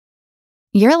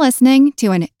You're listening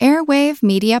to an Airwave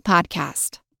Media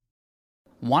Podcast.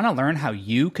 Want to learn how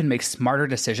you can make smarter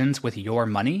decisions with your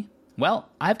money? Well,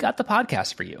 I've got the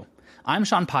podcast for you. I'm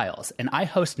Sean Piles, and I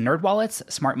host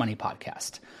NerdWallet's Smart Money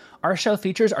Podcast. Our show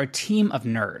features our team of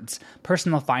nerds,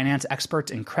 personal finance experts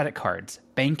in credit cards,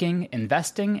 banking,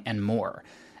 investing, and more.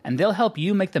 And they'll help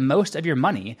you make the most of your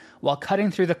money while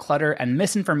cutting through the clutter and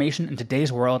misinformation in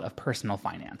today's world of personal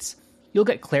finance. You'll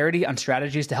get clarity on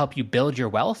strategies to help you build your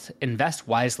wealth, invest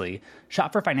wisely,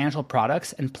 shop for financial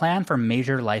products, and plan for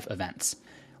major life events.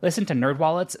 Listen to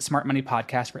NerdWallet's Smart Money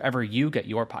Podcast wherever you get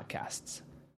your podcasts.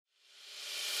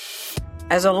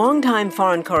 As a longtime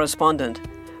foreign correspondent,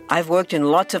 I've worked in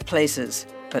lots of places,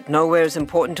 but nowhere as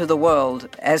important to the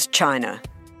world as China.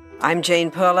 I'm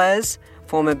Jane Perlez,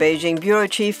 former Beijing bureau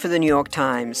chief for the New York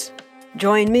Times.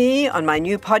 Join me on my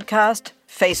new podcast,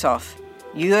 Face Off,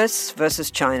 U.S.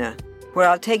 versus China, where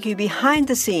I'll take you behind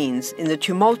the scenes in the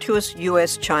tumultuous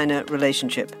U.S.-China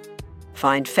relationship.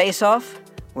 Find Face Off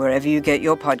wherever you get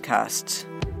your podcasts.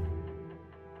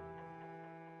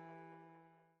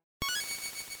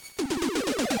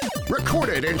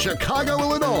 Recorded in Chicago,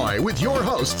 Illinois, with your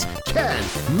hosts, Ken,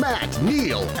 Matt,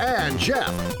 Neil, and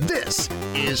Jeff. This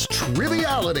is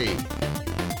Triviality.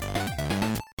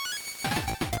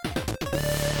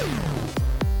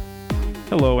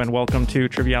 Hello and welcome to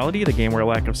Triviality, the game where a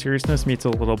lack of seriousness meets a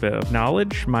little bit of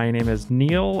knowledge. My name is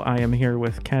Neil. I am here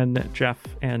with Ken, Jeff,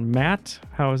 and Matt.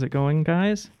 How is it going,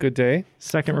 guys? Good day.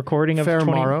 Second recording of Fair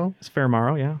morrow. It's fair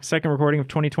morrow, yeah. Second recording of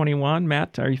 2021.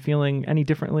 Matt, are you feeling any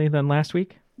differently than last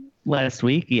week? Last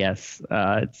week, yes.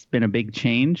 It's been a big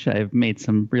change. I've made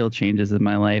some real changes in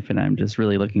my life, and I'm just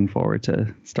really looking forward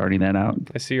to starting that out.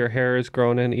 I see your hair has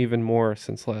grown in even more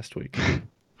since last week.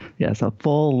 Yes, a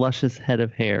full, luscious head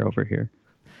of hair over here.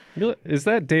 Is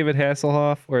that David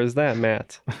Hasselhoff or is that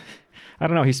Matt? I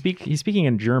don't know. He's speaking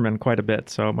in German quite a bit,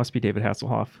 so it must be David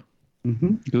Hasselhoff.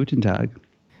 Mm-hmm. Guten Tag.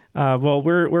 Well,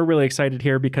 we're really excited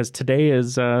here because today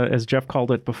is, as Jeff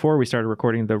called it before we started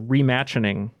recording, the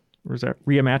reimagining. Or is that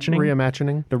reimagining?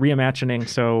 Reimagining. The reimagining.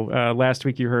 So last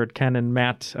week you heard Ken and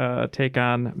Matt take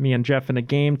on me and Jeff in a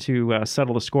game to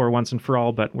settle the score once and for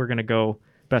all, but we're going to go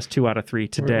best 2 out of 3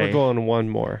 today. We're going one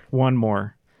more. One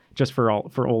more. Just for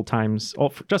old times,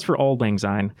 just for old lang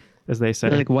syne, as they say.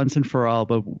 Like once and for all,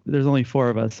 but there's only 4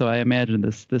 of us, so I imagine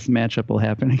this matchup will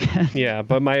happen again. Yeah,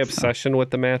 but my obsession with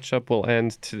the matchup will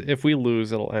end. If we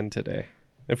lose, it'll end today.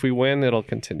 If we win, it'll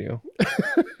continue.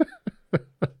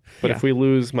 But if we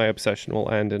lose, my obsession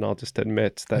will end, and I'll just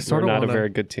admit that we're not a very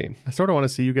good team. I sort of want to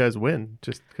see you guys win,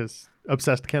 just because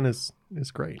Obsessed Ken is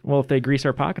great. Well, if they grease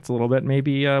our pockets a little bit,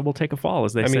 maybe we'll take a fall,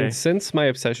 as they say. I mean, since my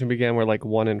obsession began, we're like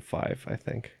 1-5, I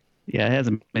think. Yeah, it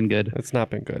hasn't been good. It's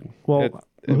not been good. Well,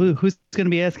 who's going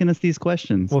to be asking us these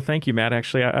questions? Well, thank you, Matt.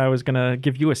 Actually, I was going to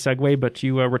give you a segue, but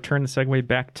you returned the segue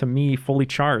back to me fully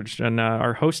charged. And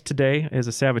our host today is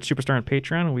a Savage Superstar on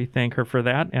Patreon, and we thank her for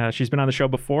that. She's been on the show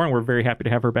before, and we're very happy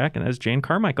to have her back. And that is Jane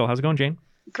Carmichael. How's it going, Jane?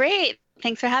 Great.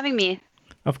 Thanks for having me.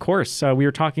 Of course. We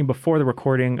were talking before the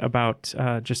recording about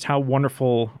just how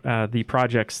wonderful the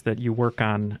projects that you work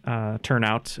on turn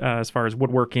out as far as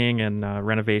woodworking and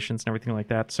renovations and everything like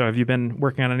that. So have you been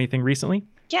working on anything recently?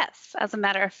 Yes. As a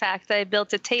matter of fact, I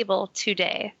built a table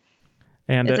today.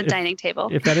 And it's a dining table.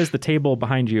 If that is the table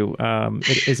behind you,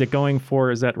 is it going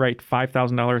for, is that right,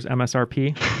 $5,000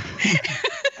 MSRP?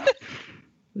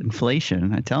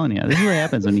 Inflation, I'm telling you. This is what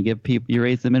happens when you give people, you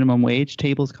raise the minimum wage.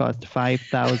 Tables cost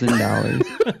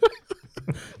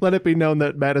 $5,000. Let it be known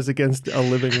that Matt is against a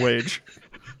living wage.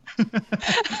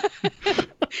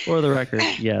 For the record,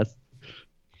 yes.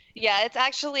 Yeah, it's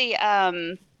actually,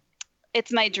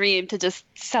 it's my dream to just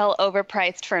sell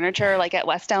overpriced furniture like at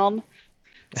West Elm.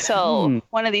 So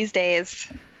one of these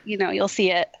days, you'll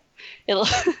see it. It'll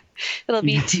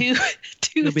be two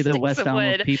It'll be the West of Elm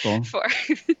wood of people.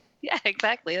 Yeah,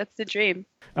 exactly. That's the dream.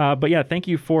 But yeah, thank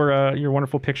you for your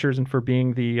wonderful pictures and for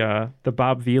being the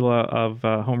Bob Vila of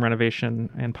home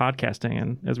renovation and podcasting.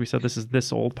 And as we said, this is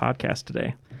This Old Podcast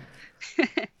today,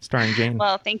 starring Jane.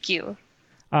 Well, thank you.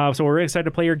 So we're really excited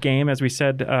to play your game. As we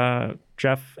said,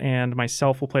 Jeff and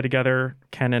myself will play together.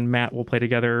 Ken and Matt will play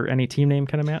together. Any team name,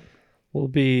 Ken and Matt? We'll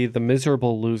be the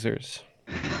Miserable Losers.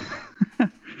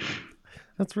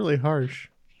 That's really harsh.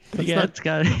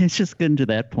 It's just getting to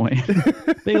that point.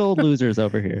 Big old losers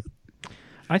over here.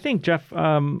 I think, Jeff,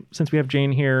 since we have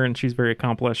Jane here and she's very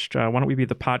accomplished, why don't we be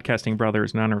the podcasting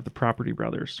brothers in honor of the property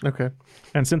brothers? Okay.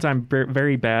 And since I'm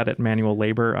very bad at manual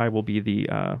labor, I will be the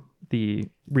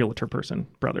realtor person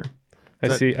brother.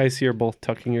 I see you're both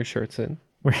tucking your shirts in.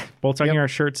 We're both tucking our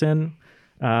shirts in.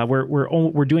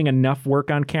 We're doing enough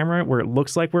work on camera where it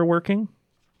looks like we're working,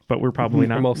 but we're probably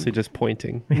We're not. mostly just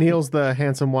pointing. Neil's the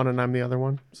handsome one, and I'm the other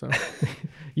one. So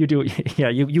You do, yeah.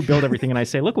 You build everything, and I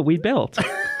say, "Look what we built."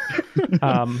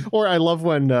 or I love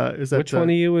when is that Which one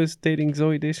of you is dating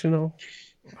Zoe Deschanel?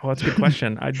 Oh, that's a good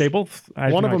question. They both. I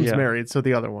have one no of them's idea. married, so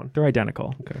the other one. They're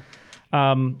identical. Okay.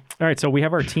 All right, so we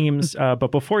have our teams,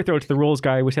 but before we throw it to the rules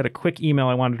guy, we just had a quick email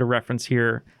I wanted to reference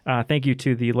here. Thank you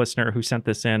to the listener who sent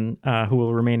this in, who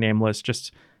will remain nameless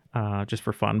just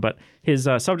for fun. But his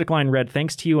subject line read,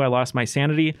 "Thanks to you, I lost my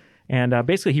sanity." And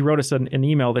basically, he wrote us an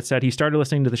email that said he started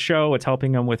listening to the show. It's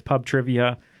helping him with pub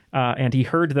trivia. And he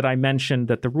heard that I mentioned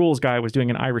that the rules guy was doing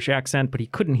an Irish accent, but he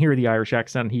couldn't hear the Irish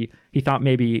accent. He thought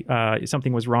maybe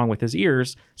something was wrong with his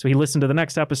ears. So he listened to the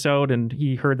next episode, and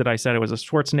he heard that I said it was a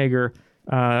Schwarzenegger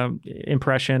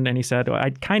impression. And he said,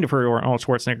 I'd kind of heard Arnold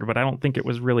Schwarzenegger, but I don't think it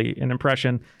was really an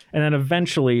impression. And then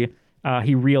eventually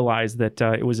he realized that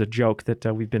it was a joke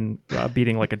that we've been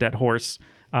beating like a dead horse.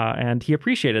 And he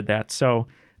appreciated that. So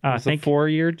It's a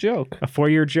 4-year joke. A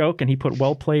 4-year joke, and he put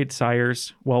 "Well played,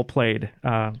 sires. Well played."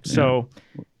 So,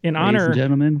 in Ladies honor, and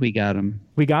gentlemen, we got him.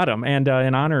 we got him, and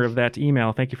in honor of that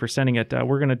email, thank you for sending it.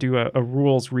 We're going to do a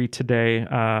rules read today.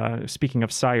 Speaking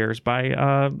of sires,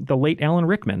 by the late Alan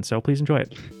Rickman. So please enjoy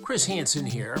it. Chris Hansen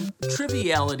here.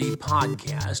 Triviality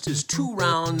Podcast is 2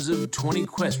 rounds of 20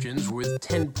 questions worth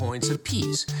 10 points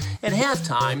apiece. At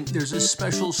halftime, there's a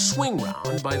special swing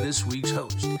round by this week's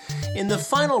host. In the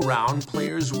final round,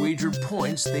 players wager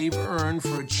points they've earned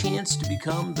for a chance to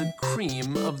become the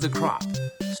cream of the crop.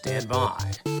 Stand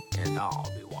by, and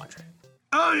I'll be watching.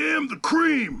 I am the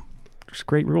cream. Just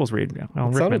great rules read.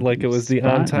 Alan It sounded Rickman. like it was the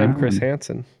on-time Chris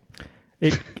Hansen.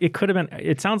 It could have been.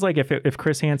 It sounds like if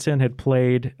Chris Hansen had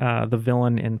played the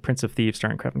villain in Prince of Thieves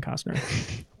starring Kevin Costner.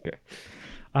 Okay.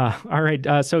 All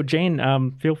right. So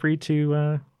Jane, feel free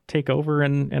to take over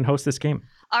and host this game.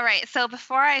 All right. So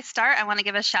before I start, I want to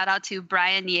give a shout out to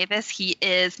Brian Nieves. He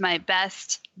is my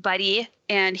best buddy,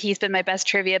 and he's been my best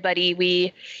trivia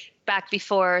buddy. Back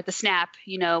before the snap,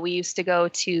 we used to go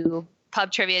to pub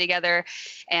trivia together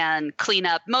and clean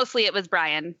up. Mostly it was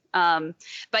Brian.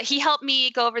 But he helped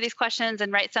me go over these questions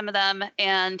and write some of them,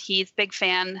 and he's a big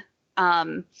fan.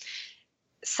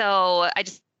 So I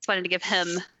just wanted to give him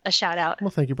a shout out. Well,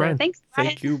 thank you, Brian. Thanks, Brian.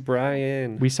 Thank you,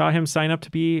 Brian. We saw him sign up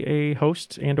to be a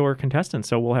host and/or contestant,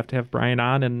 so we'll have to have Brian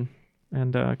on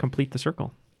and complete the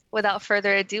circle. Without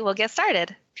further ado, we'll get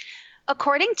started.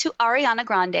 According to Ariana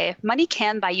Grande, money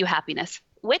can buy you happiness.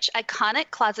 Which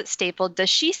iconic closet staple does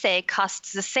she say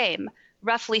costs the same,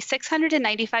 roughly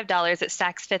 $695 at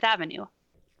Saks Fifth Avenue?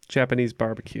 Japanese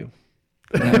barbecue.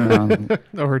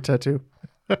 Or her tattoo.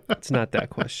 It's not that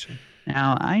question.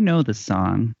 Now, I know the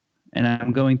song, and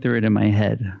I'm going through it in my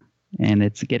head, and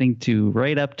it's getting to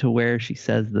right up to where she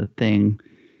says the thing,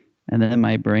 and then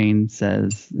my brain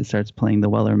it starts playing the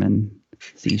Wellerman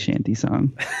sea shanty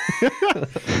song.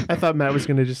 I thought Matt was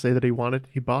going to just say that he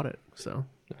bought it. So, All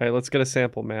right, let's get a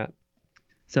sample, Matt.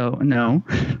 So, no.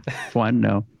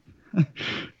 No.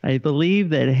 I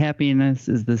believe that happiness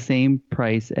is the same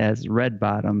price as red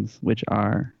bottoms, which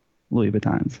are Louis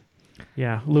Vuittons.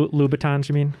 Yeah, Louboutins,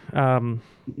 you mean?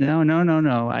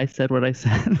 No. I said what I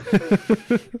said.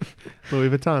 Louis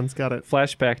Vuitton's got it.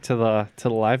 Flashback to the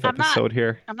live episode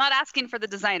here. I'm not asking for the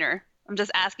designer. I'm just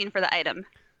asking for the item.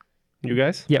 You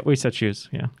guys? Yeah, we said shoes.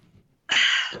 Yeah.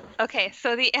 Okay,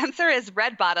 so the answer is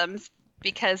red bottoms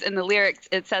because in the lyrics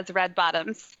it says red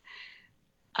bottoms.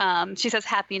 She says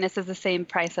happiness is the same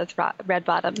price as red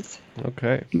bottoms.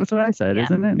 Okay. That's what I said,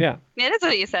 isn't it? Yeah. It is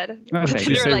what you said. Okay. Did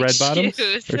you say red bottoms?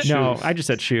 Shoes. Or No, shoes? I just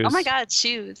said shoes. Oh my God,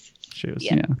 shoes. Shoes.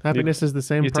 Yeah. Happiness is the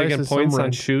same You price taking as points some on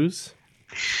rent. shoes?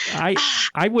 I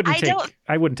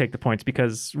wouldn't take the points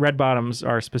because red bottoms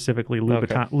are specifically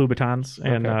Louboutins,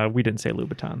 and Okay. we didn't say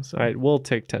Louboutins. So. All right, we'll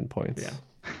take 10 points. Yeah.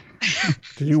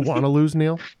 Do you want to lose,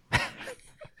 Neil?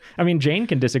 I mean, Jane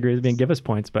can disagree with me and give us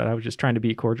points, but I was just trying to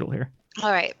be cordial here.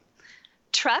 All right.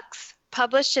 Trucks,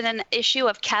 published in an issue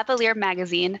of Cavalier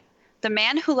magazine, The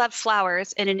Man Who Loved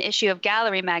Flowers in an issue of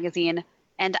Gallery magazine,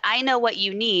 and I Know What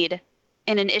You Need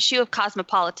in an issue of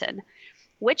Cosmopolitan.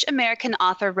 Which American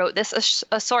author wrote this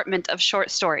assortment of short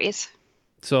stories?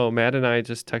 So Matt and I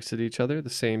just texted each other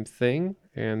the same thing,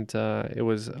 and it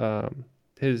was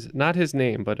not his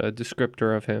name, but a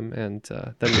descriptor of him, and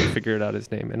then we figured out his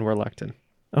name, and we're locked in.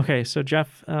 Okay, so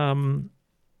Jeff,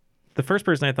 the first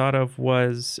person I thought of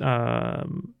was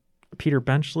Peter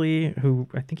Benchley, who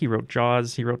I think he wrote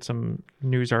Jaws. He wrote some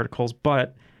news articles,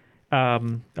 but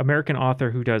American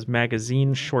author who does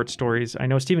magazine short stories. I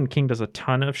know Stephen King does a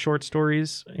ton of short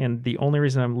stories, and the only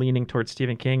reason I'm leaning towards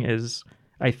Stephen King is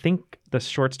I think the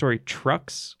short story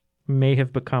Trucks may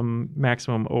have become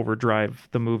Maximum Overdrive,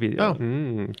 the movie. Oh.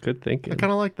 Good thinking. I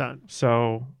kind of like that.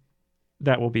 So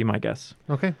that will be my guess.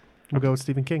 Okay. We'll go with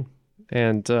Stephen King.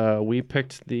 And we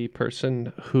picked the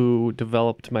person who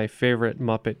developed my favorite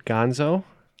Muppet, Gonzo,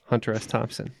 Hunter S.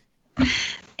 Thompson.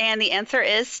 And the answer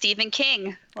is Stephen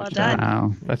King. Well done.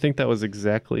 Wow. I think that was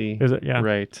exactly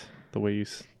right, the way you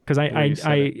Because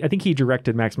I think he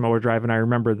directed Maximum Overdrive, and I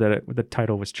remember that the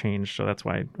title was changed, so that's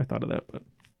why I thought of that. But.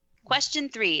 Question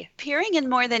 3. Appearing in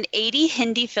more than 80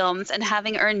 Hindi films and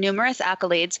having earned numerous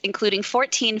accolades, including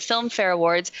 14 Filmfare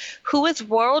Awards, who is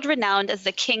world-renowned as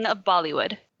the king of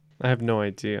Bollywood? I have no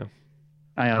idea.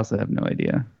 I also have no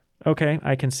idea. Okay,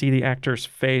 I can see the actor's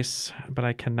face, but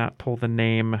I cannot pull the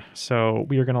name. So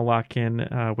we are going to lock in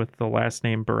with the last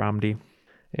name, Baramdi.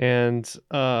 And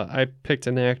I picked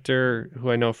an actor who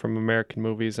I know from American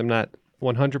movies. I'm not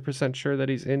 100% sure that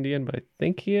he's Indian, but I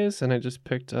think he is. And I just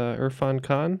picked Irfan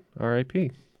Khan,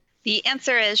 R.I.P. The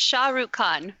answer is Shah Rukh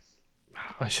Khan.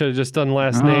 I should have just done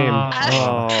last name. No.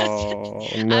 I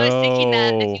was thinking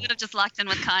that if you would have just locked in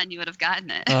with Khan, you would have gotten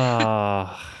it.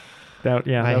 I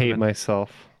hate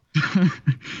myself.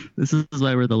 This is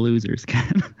why we're the losers,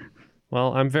 Ken.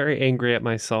 Well, I'm very angry at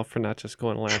myself for not just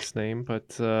going last name,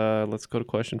 but let's go to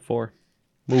question 4.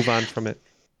 Move on from it.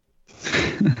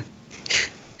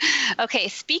 Okay,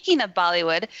 speaking of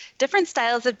Bollywood, different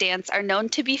styles of dance are known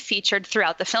to be featured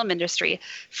throughout the film industry.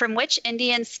 From which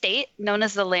Indian state, known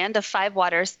as the Land of Five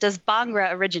Waters, does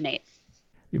Bhangra originate?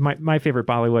 My favorite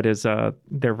Bollywood is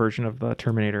their version of the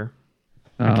Terminator.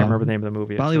 I can't remember the name of the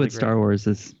movie. Bollywood really Star Wars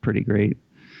is pretty great.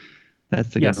 That's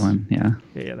the good one. Yeah.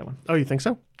 Yeah, that one. Oh, you think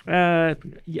so? Yeah,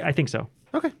 I think so.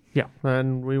 Okay. Yeah.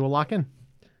 Then we will lock in.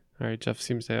 All right, Jeff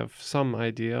seems to have some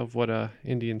idea of what a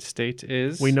Indian state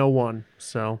is. We know one,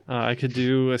 so I could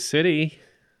do a city.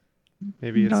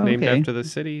 Maybe it's named after the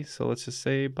city, so let's just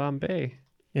say Bombay.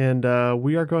 And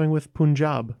we are going with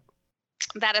Punjab.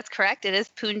 That is correct. It is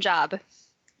Punjab.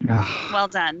 Well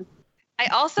done. I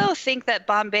also think that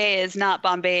Bombay is not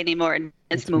Bombay anymore.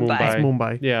 It's Mumbai. It's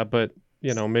Mumbai. Yeah, but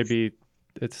maybe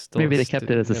it's still they kept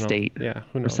it as a state. Yeah,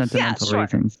 who knows? For sentimental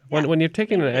reasons. When you've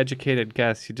taken an educated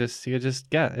guess, you just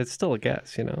guess. It's still a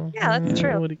guess, Yeah, that's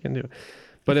true. What you can do.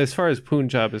 But as far as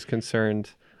Punjab is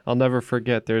concerned, I'll never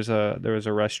forget. There was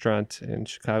a restaurant in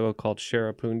Chicago called Share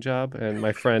a Punjab, and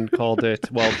my friend called it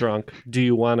while drunk, "Do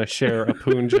you want to share a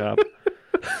Punjab?"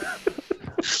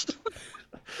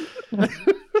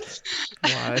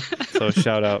 Why? So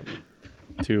shout out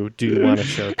to "Do you want to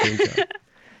share a Punjab?"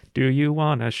 Do you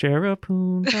want to share a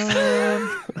Punjab?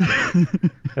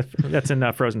 That's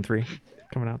in Frozen 3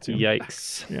 coming out soon.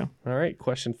 Yikes. Yeah. All right,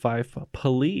 question 5,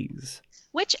 please.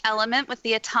 Which element with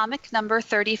the atomic number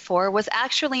 34 was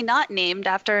actually not named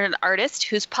after an artist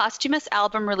whose posthumous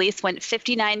album release went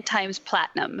 59 times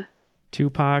platinum?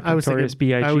 Tupac, Notorious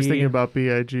B.I.G. I was thinking about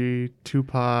B.I.G.,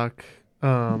 Tupac.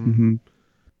 Shakarium?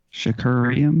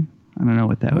 I don't know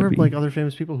what that would be. Like other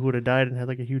famous people who would have died and had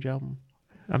like a huge album.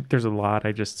 There's a lot.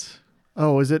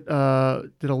 Oh, is it? Did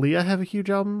Aaliyah have a huge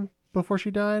album before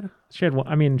she died? She had one.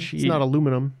 I mean, it's not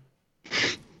aluminum.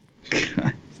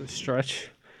 It's a stretch.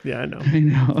 Yeah, I know. I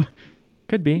know.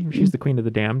 Could be. She's the queen of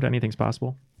the damned. Anything's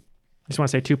possible. Just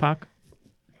want to say Tupac?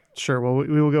 Sure. Well,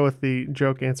 we will go with the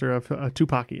joke answer of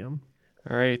Tupacium.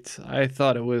 All right. I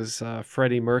thought it was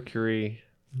Freddie Mercury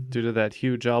due to that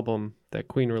huge album that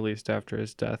Queen released after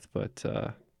his death, but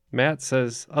Matt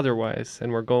says otherwise,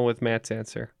 and we're going with Matt's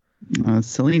answer.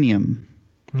 Selenium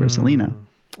for Selena.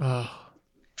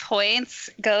 Points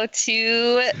go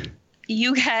to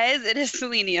you guys. It is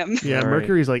Selenium. Yeah, All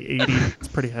Mercury's like 80. It's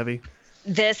pretty heavy.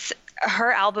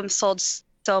 Her album sold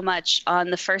so much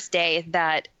on the first day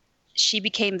that she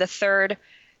became the third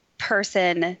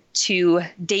person to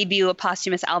debut a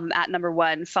posthumous album at number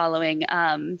 1, following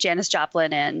Janis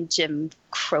Joplin and Jim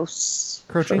Croce.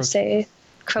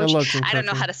 I don't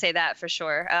know how to say that for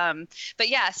sure. But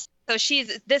yes, so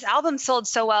this album sold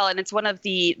so well, and it's one of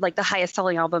the highest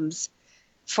selling albums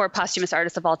for posthumous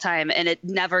artists of all time, and it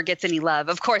never gets any love.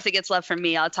 Of course, it gets love from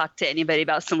me. I'll talk to anybody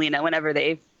about Selena whenever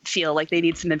they feel like they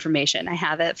need some information. I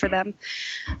have it for them.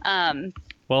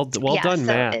 Well done,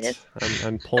 Matt.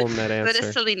 I'm pulling that answer. It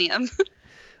is Selenium.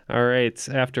 All right.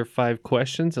 After 5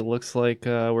 questions, it looks like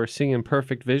we're seeing in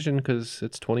perfect vision because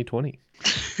it's 2020.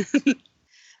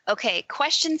 Okay,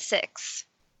 question 6.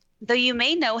 Though you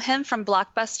may know him from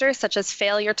blockbusters such as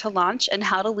Failure to Launch and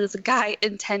How to Lose a Guy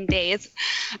in 10 Days,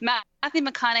 Matthew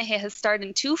McConaughey has starred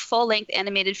in 2 full-length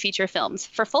animated feature films.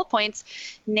 For full points,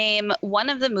 name one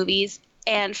of the movies,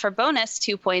 and for bonus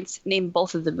 2 points, name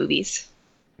both of the movies.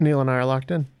 Neil and I are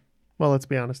locked in. Well, let's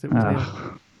be honest, it was Neil.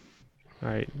 All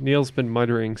right. Neil's been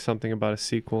muttering something about a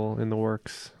sequel in the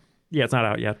works. Yeah, it's not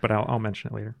out yet, but I'll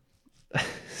mention it later.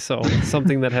 So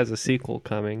something that has a sequel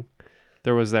coming.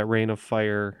 There was that Reign of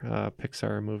Fire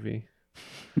Pixar movie.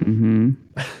 Mm-hmm.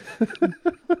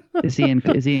 Is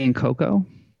he in Coco?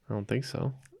 I don't think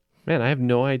so. Man, I have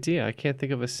no idea. I can't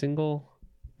think of a single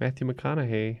Matthew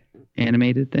McConaughey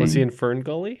Animated thing? Was he in Fern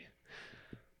Gully?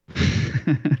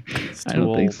 I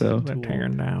don't think so. They're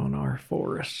tearing down our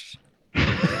forests.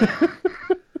 Him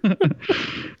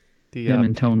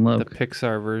and Tone Loc. The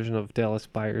Pixar version of Dallas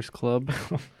Buyers Club.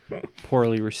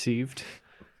 Poorly received.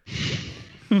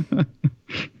 That's.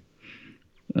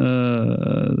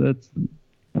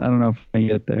 I don't know if I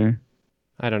get there.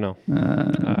 I don't know.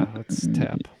 Let's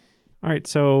tap. All right,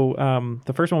 so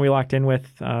the first one we locked in with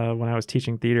when I was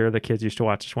teaching theater, the kids used to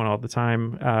watch this one all the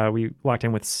time. We locked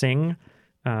in with Sing.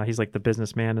 He's like the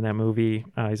businessman in that movie.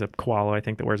 He's a koala, I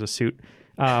think, that wears a suit.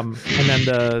 And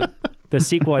then the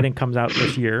sequel, I think, comes out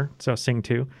this year, so Sing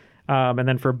 2. And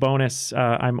then for bonus,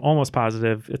 I'm almost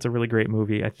positive it's a really great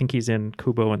movie. I think he's in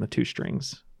Kubo and the Two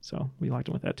Strings. So we locked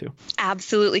in with that too.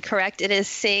 Absolutely correct. It is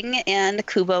Sing and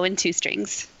Kubo and Two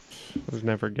Strings. I was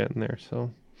never getting there,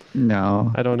 so...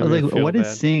 No. I don't I was even like, feel what bad.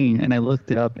 is Sing? And I looked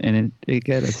it up, and it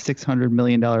got a $600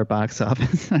 million box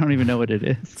office. I don't even know what it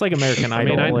is. It's like American I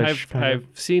mean, Idol-ish. I've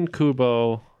seen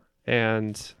Kubo,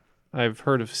 and I've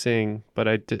heard of Sing, but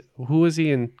who was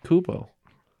he in Kubo?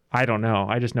 I don't know.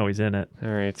 I just know he's in it. All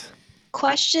right.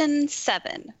 Question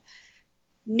 7.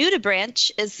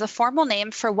 Nudibranch is the formal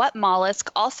name for what mollusk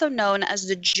also known as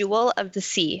the jewel of the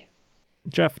sea?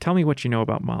 Jeff, tell me what you know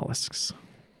about mollusks.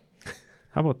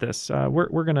 How about this?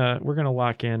 We're gonna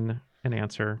lock in an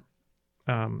answer.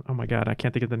 Oh my God, I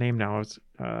can't think of the name now.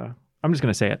 I'm just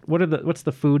gonna say it. What's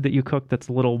the food that you cook that's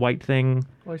a little white thing?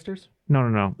 Oysters?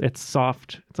 No. It's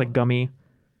soft. It's like gummy.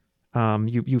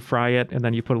 You fry it and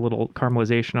then you put a little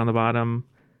caramelization on the bottom.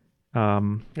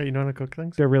 Yeah, you know how to cook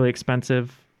things? They're really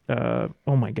expensive.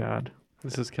 Oh my God.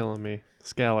 This is killing me.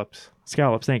 Scallops.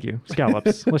 Scallops. Thank you.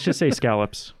 Scallops. Let's just say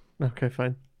scallops. Okay,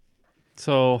 fine.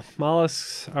 So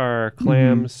mollusks are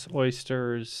clams,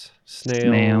 oysters,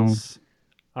 snails,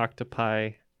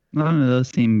 octopi. None of those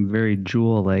seem very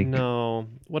jewel-like. No.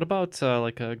 What about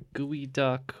like a gooey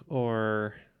duck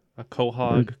or a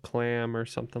quahog clam or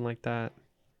something like that?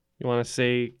 You want to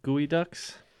say gooey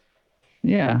ducks?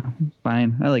 Yeah,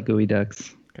 fine. I like gooey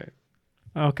ducks.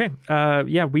 Okay.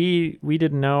 Yeah, we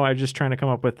didn't know. I was just trying to come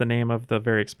up with the name of the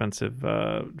very expensive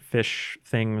fish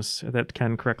things that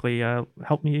Ken correctly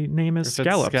helped me name as If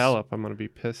scallops. it's scallop, I'm going to be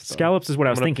pissed. though. Scallops is what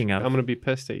I was I'm gonna- thinking of. I'm going to be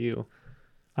pissed at you.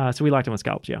 So we locked in with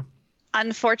scallops, yeah.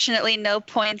 Unfortunately, no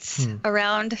points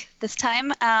around this time.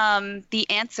 The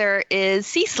answer is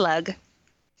sea slug.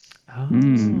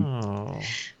 Oh.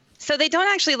 So they don't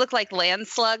actually look like land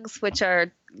slugs, which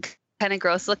are kind of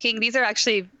gross looking. These are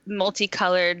actually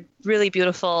multicolored, really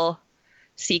beautiful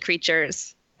sea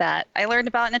creatures that I learned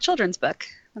about in a children's book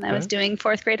when I was doing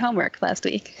 4th grade homework last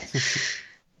week.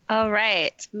 All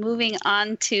right, moving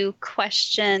on to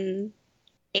question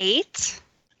 8.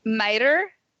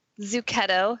 Miter,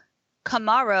 Zucchetto,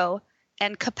 Camaro,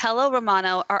 and Capello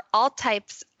Romano are all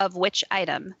types of which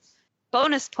item?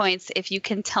 Bonus points if you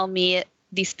can tell me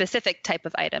the specific type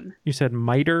of item. You said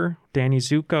Miter, Danny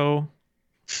Zuko,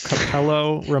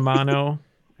 Capello, Romano,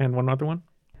 and one other one?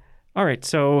 All right,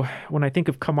 so when I think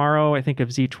of Camaro, I think of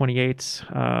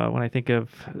Z28s. When I think of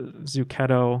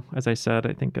Zucchetto, as I said,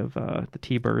 I think of the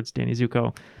T-Birds, Danny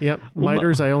Zuko. Yep.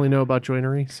 Miters, I only know about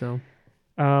joinery, so...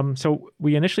 So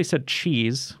we initially said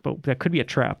cheese, but that could be a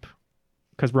trap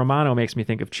because Romano makes me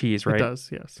think of cheese, right? It does,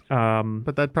 yes.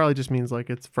 But that probably just means like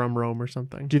it's from Rome or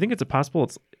something. Do you think it's a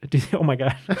possible? Oh my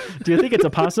God. Do you think it's a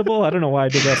possible? I don't know why I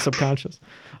did that subconscious.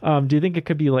 Do you think it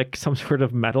could be like some sort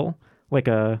of metal, like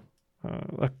a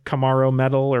Camaro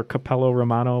metal or Capello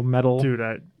Romano metal? Dude,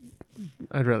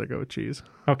 I'd rather go with cheese.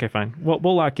 Okay, fine.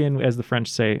 We'll lock in, as the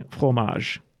French say,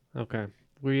 fromage. Okay.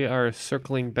 We are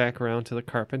circling back around to the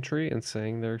carpentry and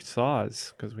saying they're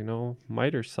saws because we know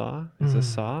miter saw is a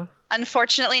saw.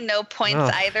 Unfortunately, no points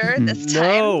either this time.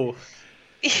 No.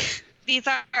 These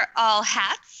are all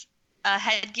hats,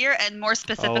 headgear, and more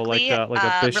specifically, like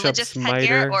a bishop's religious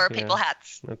headgear mitre? or Yeah. papal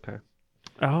hats. Okay.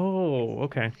 Oh,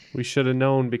 okay. We should have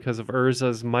known because of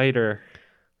Urza's miter,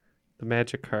 the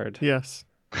magic card. Yes.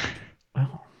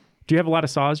 Oh. Do you have a lot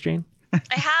of saws, Jane? I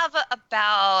have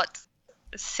about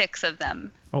 6 of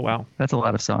them Oh, wow. That's a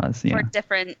lot of saws. Yeah. for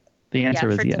different. The answer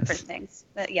was for yes. different things.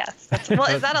 Yes.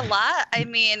 Well, is that a lot? I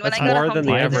mean, when That's I go to more Home than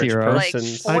the Depot, average Zero. like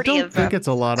person's. 40 I don't of think them. it's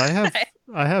a lot.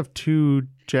 I have 2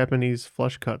 Japanese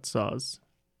flush cut saws.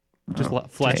 Just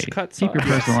flesh Hey, cut keep your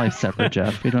saws. personal life separate,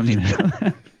 Jeff. We don't need to know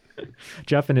that.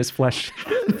 Jeff and his flesh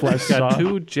Got saw.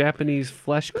 2 Japanese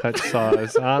flesh cut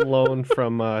saws on loan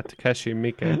from Takeshi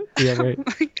Miike. Yeah, right.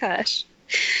 Oh my gosh.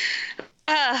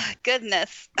 Ah,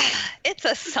 goodness. It's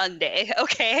a Sunday,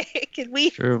 okay?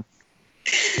 True.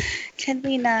 Can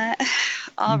we not?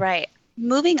 All right.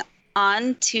 Moving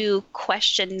on to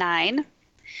question 9.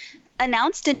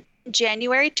 Announced in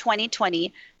January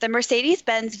 2020, the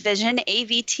Mercedes-Benz Vision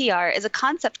AVTR is a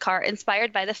concept car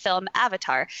inspired by the film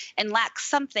Avatar and lacks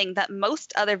something that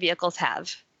most other vehicles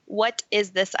have. What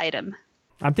is this item?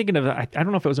 I'm thinking of, I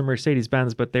don't know if it was a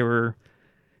Mercedes-Benz, but they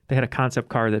had a concept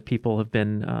car that people have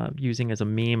been using as a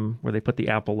meme where they put the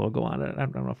Apple logo on it. I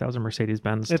don't know if that was a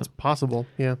Mercedes-Benz. It's possible,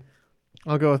 yeah.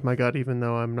 I'll go with my gut, even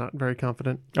though I'm not very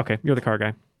confident. Okay, you're the car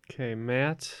guy. Okay,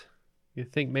 Matt, you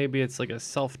think maybe it's like a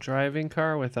self-driving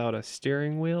car without a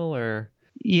steering wheel, or?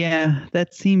 Yeah,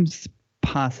 that seems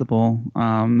possible,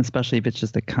 especially if it's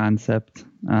just a concept.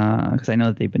 Because I know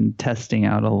that they've been testing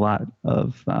out a lot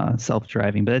of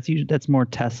self-driving, but that's more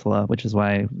Tesla, which is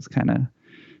why I was kind of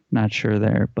not sure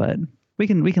there. But we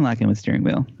can lock in with steering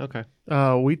wheel. Okay.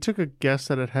 We took a guess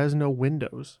that it has no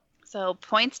windows. So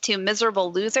points to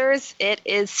miserable losers. It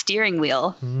is steering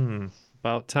wheel.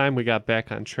 About time we got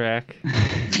back on track. All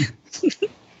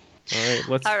right,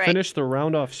 let's finish the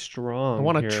round off strong. I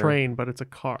want a here. train, but it's a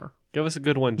car. Give us a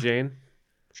good one, Jane.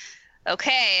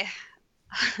 Okay.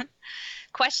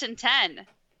 Question 10.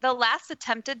 The last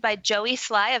attempted by Joey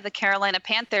Sly of the Carolina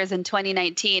Panthers in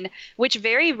 2019, which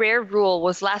very rare rule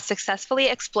was last successfully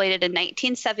exploited in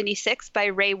 1976 by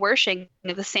Ray Wersching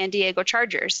of the San Diego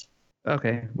Chargers.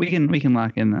 Okay, we can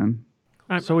lock in then.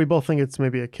 So we both think it's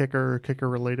maybe a kicker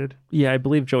related. Yeah, I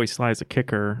believe Joey Sly is a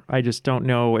kicker. I just don't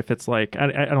know if it's like,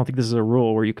 I don't think this is a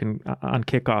rule where you can, on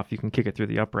kickoff, you can kick it through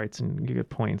the uprights and you get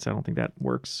points. I don't think that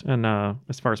works. And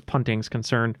as far as punting is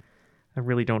concerned, I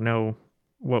really don't know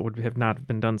what would have not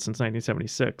been done since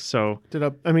 1976. So did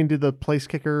the place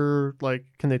kicker, like,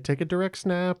 can they take a direct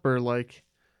snap, or like,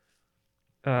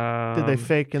 did they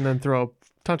fake and then throw a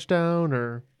touchdown,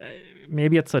 or?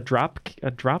 Maybe it's a drop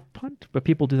punt, but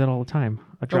people do that all the time.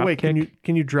 A drop kick.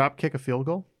 Can you drop kick a field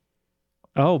goal?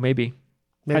 Oh, maybe.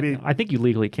 Maybe I think you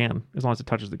legally can, as long as it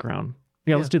touches the ground.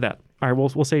 Yeah, let's do that. All right,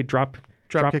 we'll say drop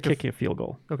kick a field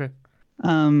goal. Okay.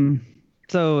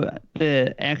 So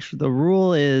the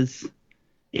rule is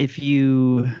if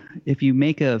you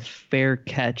make a fair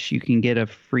catch, you can get a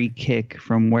free kick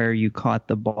from where you caught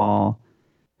the ball,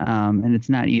 and it's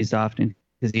not used often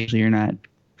because usually you're not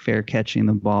fair catching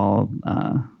the ball,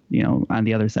 on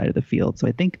the other side of the field. So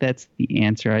I think that's the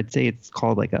answer. I'd say it's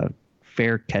called like a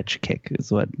fair catch kick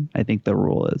is what I think the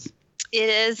rule is. It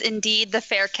is indeed the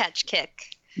fair catch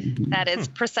kick. Mm-hmm. That is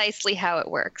precisely how it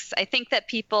works. I think that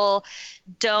people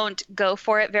don't go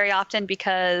for it very often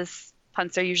because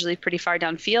punts are usually pretty far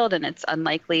downfield and it's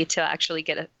unlikely to actually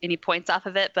get any points off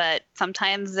of it, but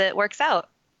sometimes it works out.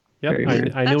 Yep,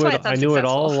 I knew it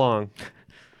all along.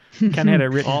 Ken had it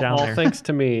written down all there. Thanks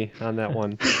to me on that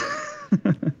one.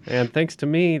 And thanks to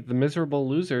me, the miserable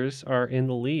losers are in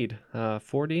the lead,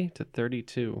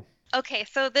 40-32. Okay,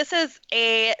 so this is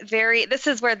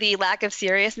where the lack of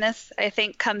seriousness, I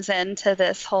think, comes into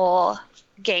this whole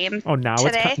game. Oh, now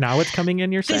today. It's coming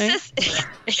in, you're saying?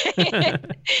 This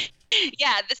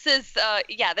is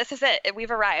it.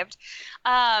 We've arrived.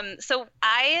 So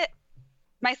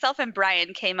myself and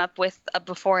Brian came up with a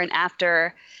before and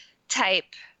after type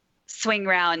swing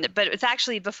round, but it's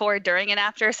actually before, during, and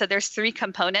after. So there's 3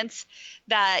 components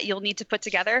that you'll need to put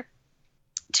together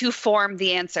to form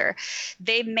the answer.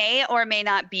 They may or may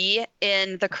not be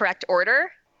in the correct order.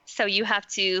 So you have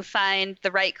to find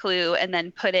the right clue and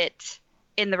then put it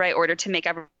in the right order to make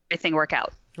everything work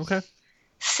out. Okay.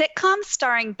 Sitcom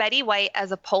starring Betty White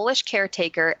as a Polish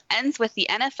caretaker ends with the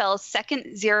NFL's second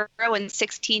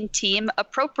 0-16 team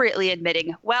appropriately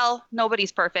admitting, well,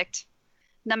 nobody's perfect.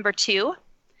 Number 2,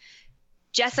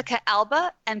 Jessica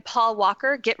Alba and Paul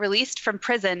Walker get released from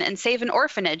prison and save an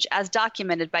orphanage as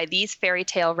documented by these fairy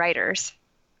tale writers.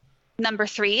 Number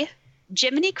 3,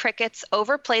 Jiminy Cricket's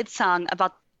overplayed song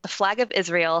about the flag of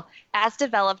Israel as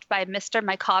developed by Mr.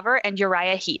 Mycover and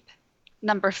Uriah Heep.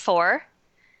 Number 4,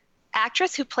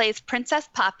 actress who plays Princess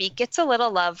Poppy gets a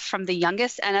little love from the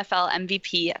youngest NFL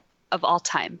MVP of all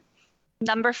time.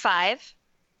 Number 5,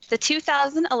 the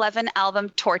 2011 album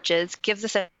Torches gives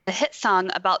us a hit song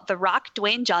about The Rock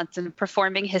Dwayne Johnson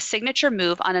performing his signature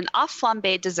move on an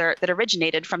off-flambe dessert that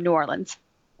originated from New Orleans.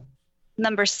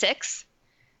 Number 6,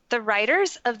 the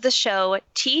writers of the show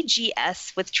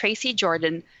TGS with Tracy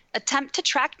Jordan attempt to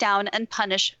track down and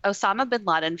punish Osama bin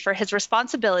Laden for his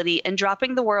responsibility in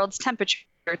dropping the world's temperature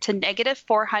to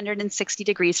 -460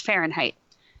 degrees Fahrenheit.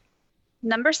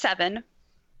 Number 7,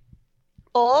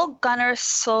 Ole Gunnar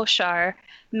Solskjaer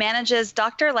manages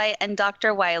Dr. Light and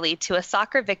Dr. Wily to a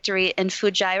soccer victory in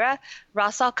Fujairah,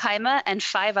 Ras Al Khaimah, and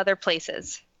 5 other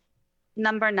places.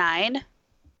 Number 9.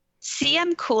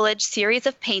 C.M. Coolidge series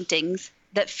of paintings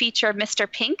that feature Mr.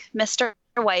 Pink, Mr.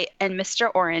 White, and Mr.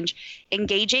 Orange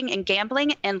engaging in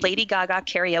gambling and Lady Gaga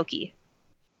karaoke.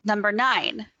 Number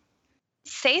 9.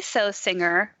 Say So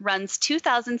singer runs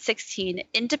 2016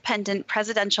 independent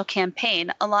presidential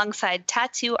campaign alongside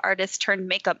tattoo artist turned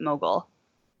makeup mogul.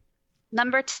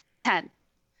 Number 10.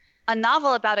 A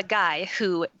novel about a guy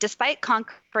who, despite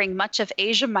conquering much of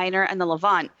Asia Minor and the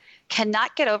Levant,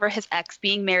 cannot get over his ex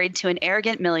being married to an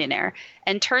arrogant millionaire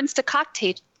and turns to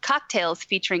cocktails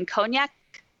featuring cognac,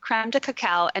 creme de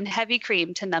cacao, and heavy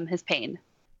cream to numb his pain.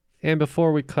 And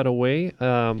before we cut away,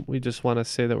 we just want to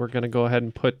say that we're going to go ahead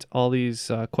and put all these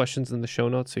questions in the show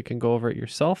notes so you can go over it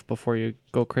yourself before you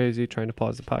go crazy trying to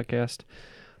pause the podcast.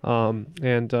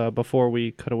 And before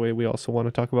we cut away, we also want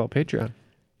to talk about Patreon.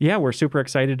 Yeah, we're super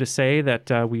excited to say that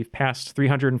we've passed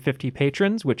 350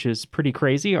 patrons, which is pretty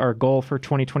crazy. Our goal for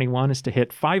 2021 is to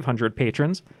hit 500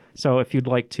 patrons. So if you'd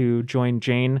like to join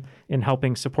Jane in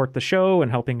helping support the show and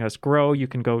helping us grow, you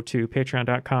can go to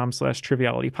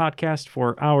patreon.com/trivialitypodcast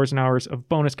for hours and hours of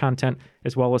bonus content,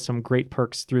 as well as some great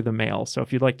perks through the mail. So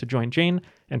if you'd like to join Jane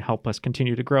and help us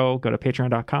continue to grow, go to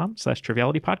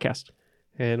patreon.com/trivialitypodcast.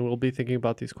 And we'll be thinking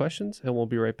about these questions, and we'll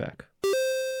be right back.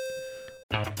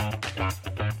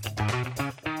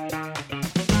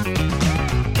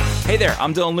 Hey there,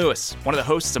 I'm Dylan Lewis, one of the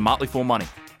hosts of Motley Fool Money.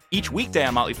 Each weekday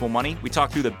on Motley Fool Money, we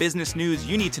talk through the business news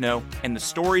you need to know and the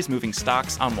stories moving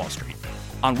stocks on Wall Street.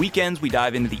 On weekends, we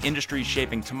dive into the industries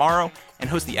shaping tomorrow and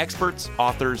host the experts,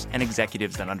 authors, and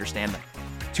executives that understand them.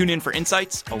 Tune in for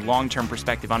insights, a long-term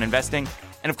perspective on investing,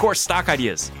 and of course, stock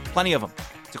ideas. Plenty of them.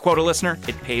 To quote a listener,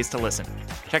 it pays to listen.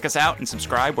 Check us out and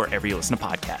subscribe wherever you listen to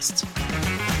podcasts.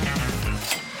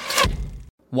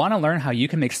 Want to learn how you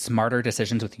can make smarter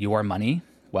decisions with your money?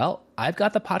 Well, I've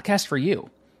got the podcast for you.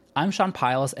 I'm Sean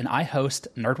Piles, and I host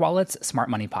NerdWallet's Smart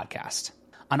Money Podcast.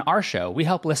 On our show, we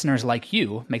help listeners like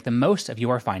you make the most of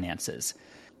your finances.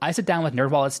 I sit down with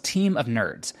NerdWallet's team of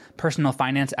nerds, personal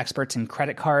finance experts in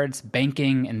credit cards,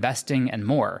 banking, investing, and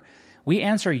more. We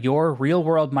answer your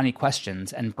real-world money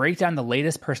questions and break down the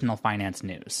latest personal finance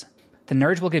news. The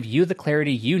nerds will give you the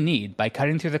clarity you need by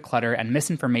cutting through the clutter and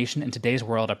misinformation in today's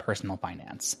world of personal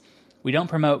finance. We don't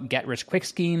promote get-rich-quick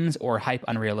schemes or hype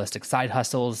unrealistic side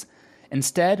hustles.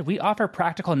 Instead, we offer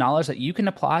practical knowledge that you can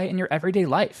apply in your everyday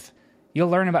life. You'll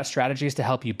learn about strategies to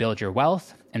help you build your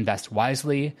wealth, invest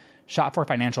wisely, shop for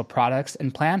financial products,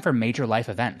 and plan for major life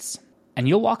events. And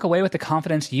you'll walk away with the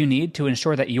confidence you need to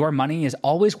ensure that your money is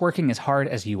always working as hard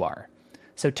as you are.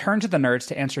 So turn to the nerds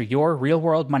to answer your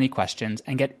real-world money questions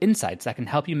and get insights that can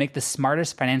help you make the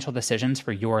smartest financial decisions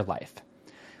for your life.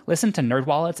 Listen to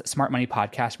NerdWallet's Smart Money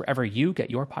Podcast wherever you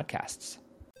get your podcasts.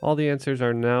 All the answers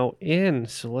are now in,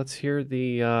 so let's hear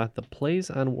the plays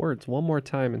on words one more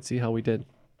time and see how we did.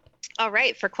 All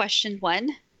right, for question 1.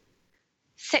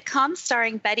 Sitcom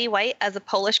starring Betty White as a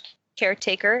Polish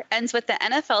caretaker ends with the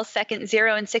NFL's second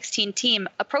 0-16 team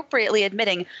appropriately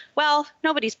admitting, well,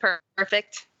 nobody's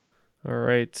perfect. All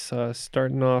right,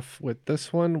 starting off with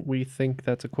this one, we think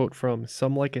that's a quote from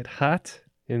Some Like It Hot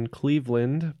in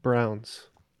Cleveland Browns.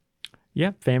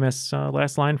 Yeah, famous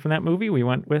last line from that movie. We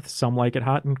went with Some Like It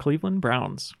Hot in Cleveland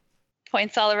Browns.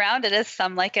 Points all around. It is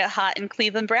Some Like It Hot in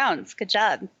Cleveland Browns. Good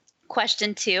job.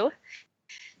 Question 2.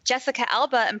 Jessica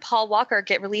Alba and Paul Walker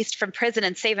get released from prison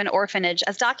and save an orphanage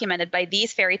as documented by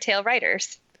these fairy tale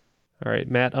writers. All right,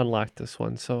 Matt unlocked this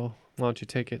one, so why don't you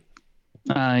take it?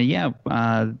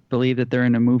 Believe that they're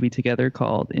in a movie together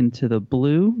called Into the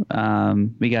Blue.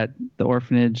 We got the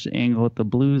orphanage angle with the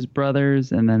Blues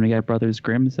Brothers, and then we got Brothers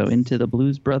Grimm, so Into the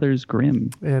Blues Brothers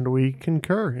Grimm. And we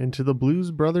concur. Into the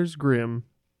Blues Brothers Grimm.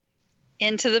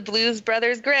 Into the Blues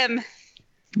Brothers Grimm.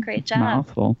 Great job.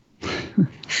 Mouthful.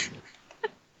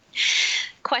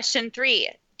 Question 3.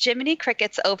 Jiminy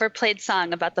Cricket's overplayed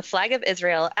song about the flag of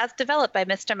Israel as developed by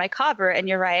Mr. Micawber and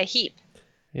Uriah Heep.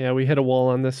 Yeah, we hit a wall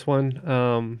on this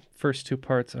one. First two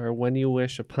parts are When You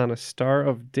Wish Upon a Star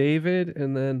of David,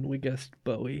 and then we guessed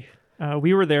Bowie.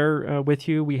 We were there with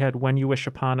you. We had When You Wish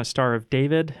Upon a Star of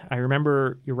David. I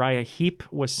remember Uriah Heep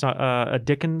was a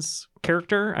Dickens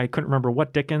character. I couldn't remember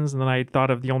what Dickens, and then I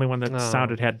thought of the only one that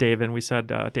sounded had David, and we said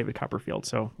David Copperfield.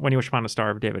 So When You Wish Upon a Star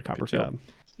of David Copperfield.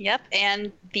 Yep,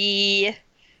 and the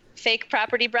fake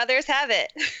property brothers have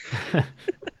it.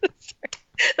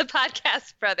 The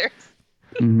podcast brothers.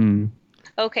 Mm-hmm.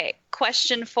 Okay,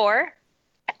 question 4.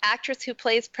 actress who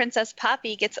plays Princess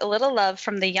Poppy gets a little love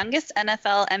from the youngest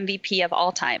NFL MVP of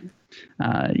all time?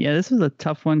 Yeah, this was a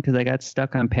tough one because I got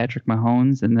stuck on Patrick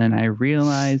Mahomes, and then I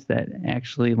realized that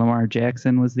actually Lamar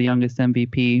Jackson was the youngest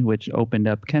MVP, which opened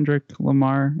up Kendrick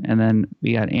Lamar, and then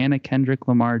we got Anna Kendrick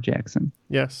Lamar Jackson.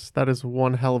 Yes, that is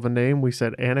one hell of a name. We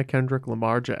said Anna Kendrick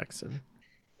Lamar Jackson.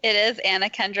 It is Anna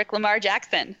Kendrick Lamar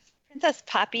Jackson. Princess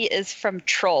Poppy is from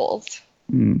Trolls.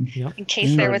 Yep. In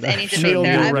case there was any debate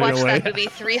there, I've right watched away. that movie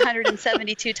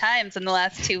 372 times in the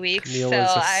last 2 weeks. Neil so is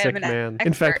a I sick am an man. expert.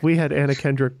 In fact, we had Anna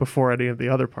Kendrick before any of the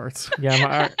other parts.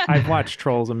 Yeah, I've watched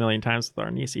Trolls a million times with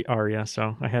our niece Aria,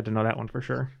 so I had to know that one for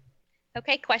sure.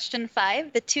 Okay, question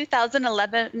 5. The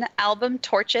 2011 album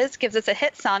Torches gives us a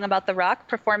hit song about The Rock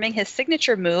performing his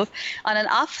signature move on an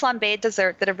off-flambéed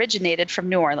dessert that originated from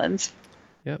New Orleans.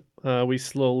 Yep. We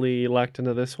slowly locked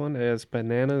into this one as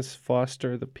Bananas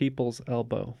Foster the People's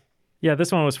Elbow. Yeah,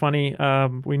 this one was funny.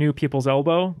 We knew People's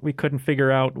Elbow. We couldn't figure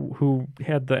out who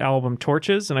had the album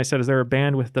Torches. And I said, is there a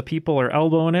band with the People or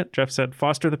Elbow in it? Jeff said,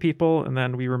 Foster the People. And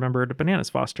then we remembered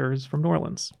Bananas Foster is from New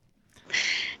Orleans.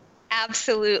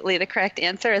 Absolutely. The correct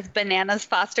answer is Bananas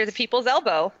Foster the People's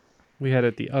Elbow. We had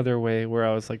it the other way where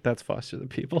I was like, that's Foster the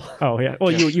People. Oh, yeah.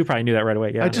 Well, you probably knew that right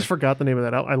away. Yeah. I just forgot the name of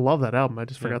that album. I love that album. I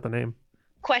just forgot the name.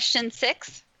 Question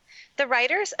 6. The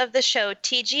writers of the show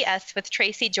TGS with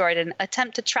Tracy Jordan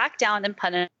attempt to track down and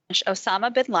punish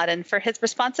Osama bin Laden for his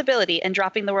responsibility in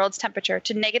dropping the world's temperature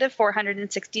to negative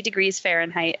 460 degrees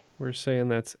Fahrenheit. We're saying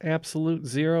that's Absolute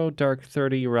Zero Dark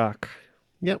 30 Rock.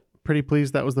 Yep. Pretty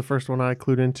pleased that was the first one I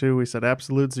clued into. We said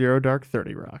Absolute Zero Dark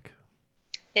 30 Rock.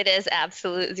 It is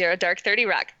Absolute Zero Dark 30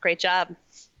 Rock. Great job.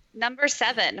 Number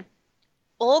 7.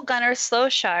 Ole Gunnar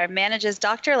Solskjaer manages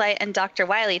Dr. Light and Dr.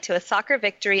 Wily to a soccer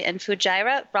victory in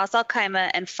Fujairah, Ras Al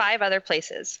Khaimah, and 5 other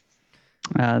places.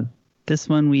 This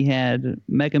one we had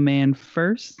Mega Man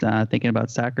first, thinking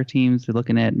about soccer teams. We're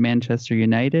looking at Manchester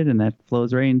United, and that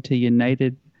flows right into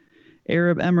United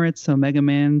Arab Emirates. So Mega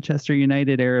Manchester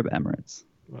United Arab Emirates.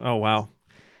 Oh,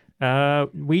 wow.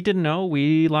 We didn't know.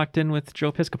 We locked in with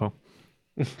Joe Piscopo.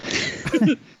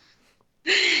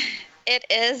 It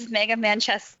is Mega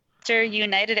Manchester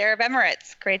United Arab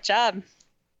Emirates. Great job.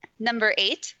 Number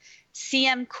 8,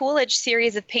 C.M. Coolidge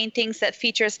series of paintings that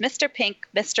features Mr. Pink,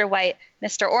 Mr. White,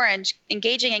 Mr. Orange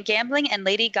engaging in gambling and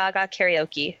Lady Gaga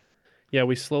karaoke. Yeah,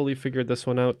 we slowly figured this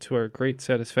one out to our great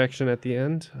satisfaction at the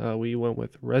end. We went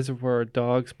with Reservoir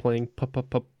Dogs playing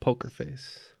Poker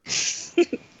Face.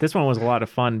 This one was a lot of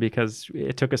fun because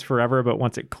it took us forever, but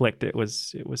once it clicked, it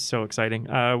was so exciting.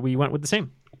 We went with the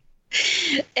same.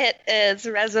 It is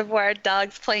Reservoir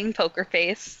Dogs playing Poker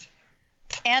Face.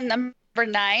 And number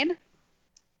 9,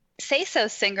 Say So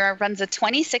singer runs a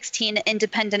 2016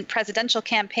 independent presidential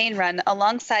campaign run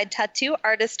alongside tattoo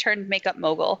artist turned makeup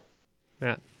mogul.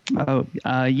 Yeah. Oh,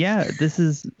 yeah. This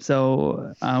is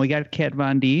so we got Kat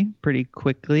Von D pretty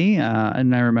quickly,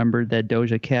 and I remembered that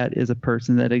Doja Cat is a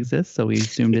person that exists, so we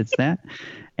assumed it's that.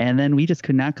 And then we just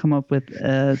could not come up with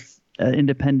an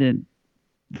independent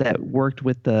that worked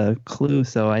with the clue,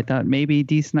 so I thought maybe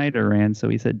D. Snyder ran, so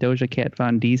we said Doja Cat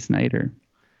Von D. Snyder.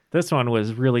 This one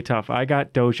was really tough. I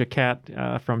got Doja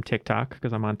Cat from TikTok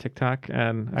because I'm on TikTok,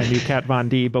 and I knew Kat Von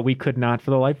D, but we could not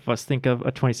for the life of us think of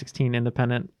a 2016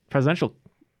 independent presidential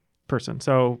person.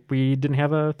 So we didn't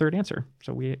have a third answer.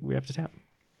 So we have to tap.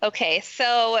 Okay,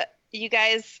 so you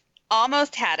guys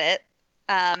almost had it.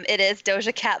 It is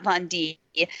Doja Cat Von D.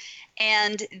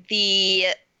 And the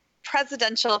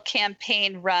presidential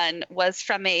campaign run was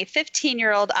from a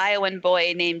 15-year-old Iowan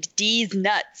boy named D's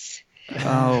Nuts,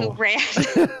 who ran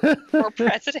for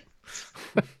president.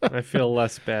 I feel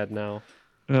less bad now.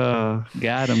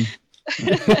 Got him.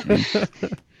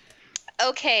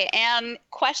 Okay, and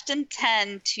question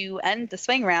 10 to end the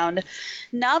swing round.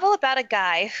 Novel about a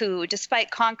guy who, despite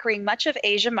conquering much of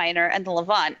Asia Minor and the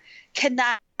Levant,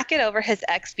 cannot get over his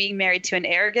ex being married to an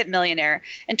arrogant millionaire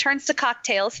and turns to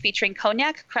cocktails featuring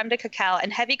cognac, creme de cacao,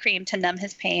 and heavy cream to numb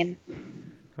his pain.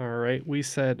 All right, we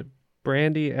said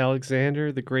Brandy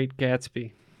Alexander, the Great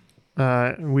Gatsby.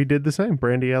 We did the same.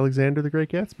 Brandy Alexander, the Great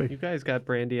Gatsby. You guys got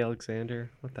Brandy Alexander.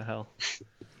 What the hell?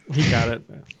 He got it.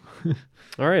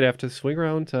 All right, after the swing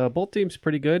round, both teams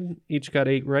pretty good. Each got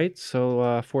 8 right,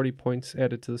 so 40 points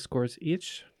added to the scores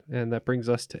each. And that brings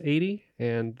us to 80,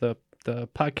 and the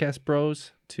podcast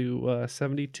bros to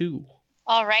 72.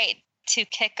 All right. To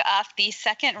kick off the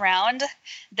second round,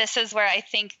 this is where I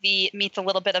think the meets a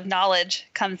little bit of knowledge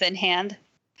comes in hand.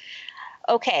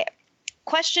 Okay.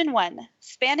 Question 1.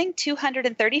 Spanning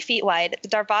 230 feet wide, the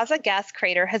Darvaza gas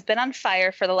crater has been on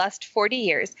fire for the last 40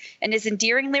 years and is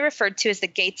endearingly referred to as the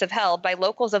Gates of Hell by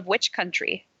locals of which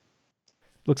country?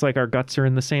 Looks like our guts are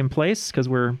in the same place because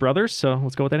we're brothers, so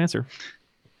let's go with that answer.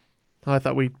 Oh, I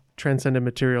thought we transcended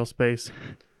material space.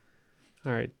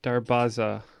 All right,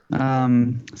 Darbaza.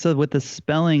 So with the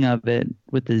spelling of it,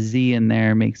 with the Z in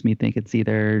there, makes me think it's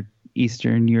either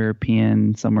Eastern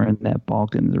European, somewhere in that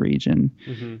Balkans region.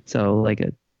 Mm-hmm. So like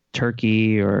a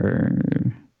Turkey or...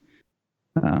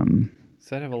 Does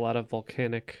that have a lot of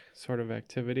volcanic sort of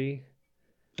activity?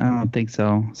 I don't think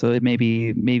so. So it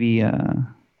maybe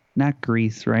not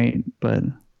Greece, right? But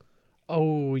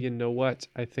oh, you know what?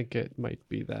 I think it might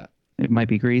be that. It might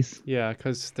be Greece. Yeah,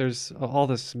 because there's all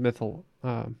this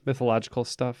mythological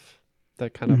stuff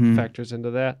that kind of factors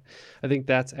into that. I think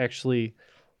that's actually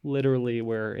literally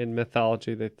where in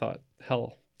mythology they thought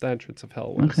hell, the entrance of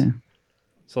hell was. Okay.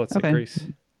 So let's say Greece.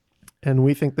 And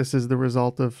we think this is the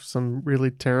result of some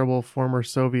really terrible former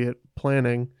Soviet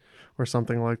planning or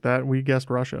something like that. We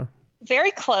guessed Russia. Very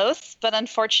close, but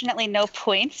unfortunately no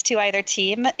points to either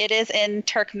team. It is in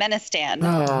Turkmenistan.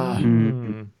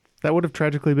 That would have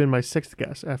tragically been my sixth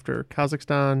guess after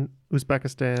Kazakhstan,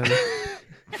 Uzbekistan.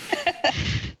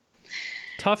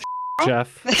 Tough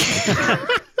Jeff.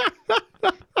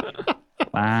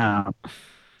 Wow.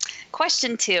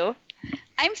 Question 2.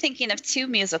 I'm thinking of 2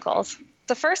 musicals.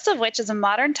 The first of which is a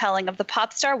modern telling of the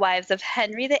pop star wives of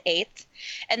Henry VIII,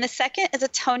 and the second is a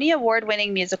Tony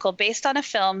Award-winning musical based on a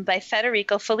film by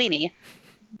Federico Fellini.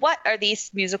 What are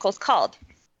these musicals called?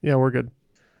 Yeah, we're good.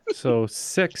 So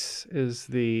 6 is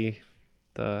the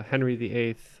Henry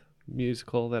VIII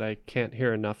musical that I can't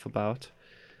hear enough about.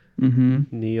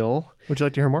 Neil. Would you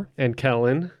like to hear more? And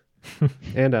Kellen.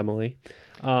 And Emily.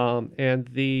 And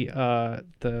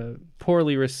the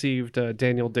poorly received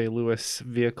Daniel Day-Lewis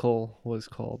vehicle was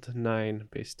called 9,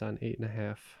 based on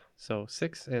 8.5. So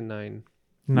 6 and 9.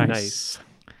 Nice.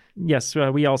 Yes,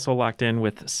 we also locked in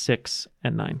with 6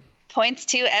 and 9. Points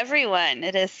to everyone.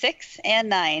 It is 6 and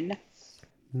 9.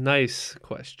 Nice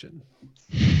question.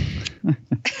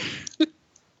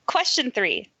 Question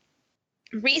 3.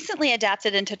 Recently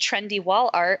adapted into trendy wall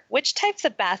art, which types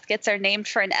of baskets are named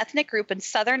for an ethnic group in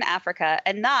southern Africa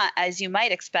and not, as you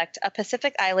might expect, a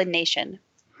Pacific Island nation?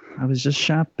 I was just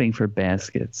shopping for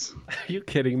baskets. Are you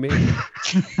kidding me?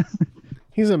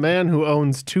 He's a man who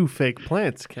owns 2 fake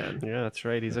plants, Ken. Yeah, that's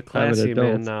right. He's a classy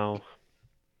man now.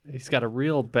 He's got a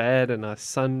real bed and a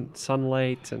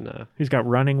sunlight and he's got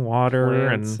running water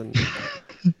and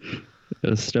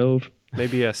a stove.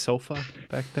 Maybe a sofa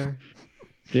back there.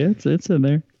 Yeah, it's in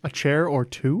there. A chair or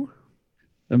 2?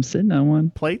 I'm sitting on one.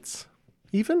 Plates,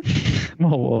 even?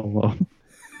 Whoa.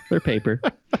 They're paper.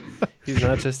 He's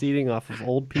not just eating off of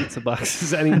old pizza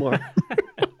boxes anymore.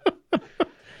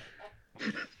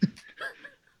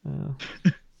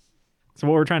 So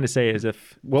what we're trying to say is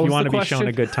if you want to be shown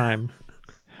a good time,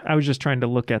 I was just trying to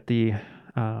look at the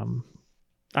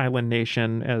island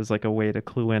nation as like a way to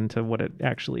clue into what it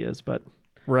actually is, but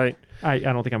right. I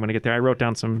don't think I'm going to get there. I wrote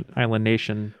down some island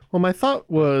nation. Well, my thought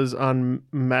was on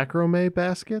macrame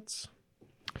baskets.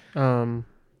 I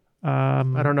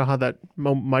don't know how that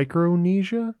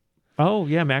Micronesia. Oh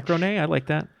yeah, macrame. I like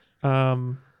that.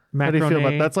 Macrame. How do you feel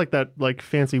about that's like that like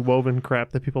fancy woven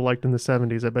crap that people liked in the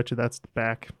 70s? I bet you that's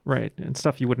back. Right, and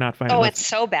stuff you would not find. Oh, it's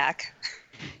so back.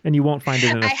 And you won't find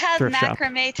it in a I have thrift shop.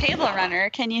 macrame table runner.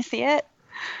 Can you see it?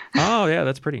 Oh yeah,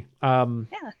 that's pretty. Yeah.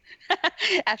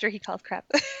 After he called crap.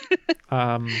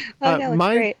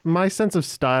 Yeah, my sense of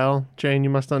style, Jane, you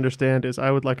must understand, is I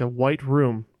would like a white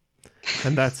room,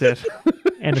 and that's it.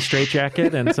 And a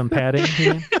straitjacket and some padding.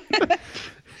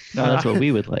 No, that's what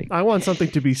we would like. I want something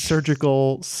to be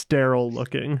surgical, sterile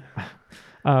looking.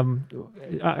 On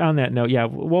that note, yeah,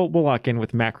 we'll lock in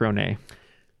with macrame.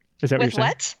 Is that with what you're saying?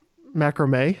 What?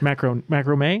 Macrame.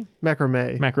 Macrame.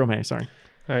 Macrame. Sorry.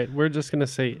 All right, we're just gonna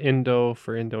say Indo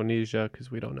for Indonesia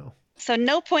because we don't know. So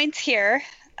no points here.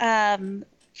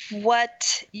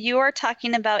 What you're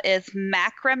talking about is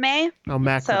macrame. Oh,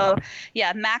 macrame. So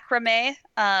yeah, macrame,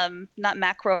 not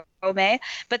macrome.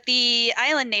 But the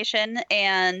island nation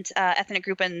and ethnic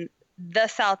group in the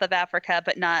south of Africa,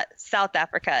 but not South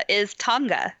Africa, is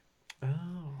Tonga.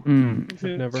 I've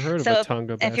never heard of a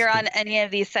Tonga basket. If you're on any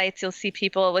of these sites, you'll see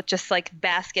people with just like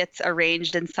baskets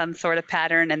arranged in some sort of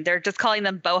pattern, and they're just calling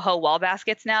them boho wall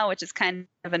baskets now, which is kind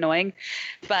of annoying.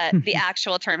 But the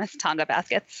actual term is Tonga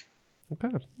baskets. Okay.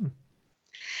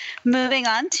 Moving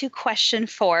on to question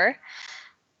 4.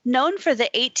 Known for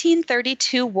the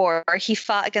 1832 war he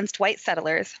fought against white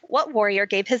settlers, what warrior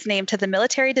gave his name to the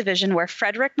military division where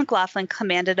Frederick McLaughlin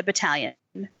commanded a battalion?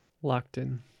 Locked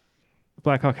in.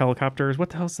 Black Hawk helicopters.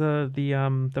 What the hell's the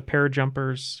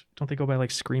parajumpers? Don't they go by like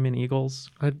Screaming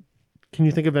Eagles? Can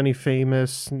you think of any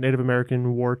famous Native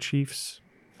American war chiefs?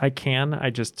 can.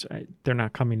 They're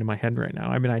not coming to my head right now.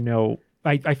 I mean, I know.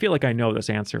 I feel like I know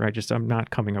this answer. I'm not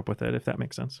coming up with it, if that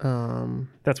makes sense.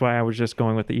 That's why I was just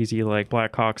going with the easy, like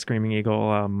Black Hawk, Screaming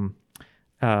Eagle,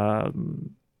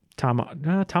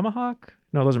 Tomahawk.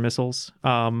 No, those are missiles.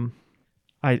 I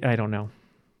don't know.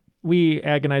 We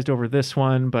agonized over this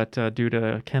one, but due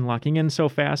to Ken locking in so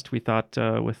fast, we thought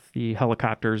with the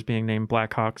helicopters being named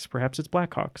Black Hawks, perhaps it's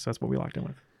Black Hawks. That's what we locked in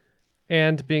with.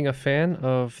 And being a fan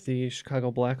of the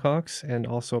Chicago Blackhawks and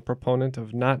also a proponent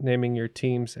of not naming your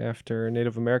teams after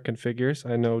Native American figures,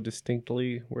 I know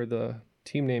distinctly where the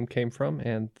team name came from,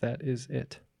 and that is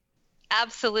it.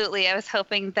 Absolutely. I was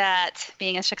hoping that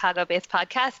being a Chicago-based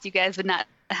podcast, you guys would not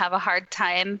have a hard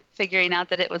time figuring out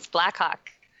that it was Blackhawk.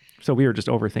 So we were just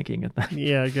overthinking it then.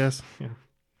 Yeah, I guess. Yeah.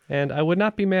 And I would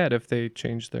not be mad if they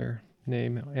changed their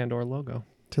name and or logo.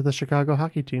 To the Chicago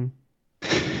hockey team.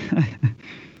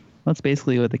 That's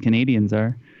basically what the Canadians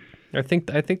are. I think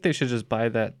they should just buy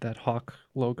that Hawk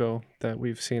logo that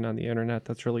we've seen on the internet.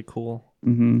 That's really cool.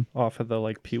 Mm-hmm. Off of the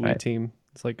like Pee Wee team.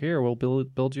 It's like, here, we'll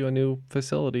build you a new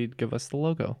facility. Give us the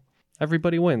logo.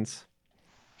 Everybody wins.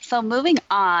 So moving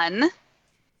on.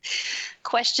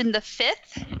 Question the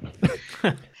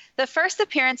 5th. The first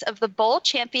appearance of the Bowl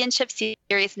Championship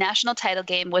Series national title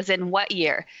game was in what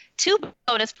year? 2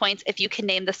 bonus points if you can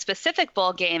name the specific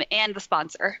bowl game and the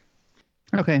sponsor.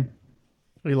 Okay.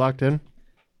 We locked in?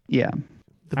 Yeah.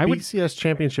 The BCS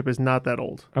championship is not that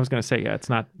old. I was going to say, yeah, it's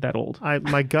not that old.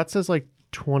 My gut says like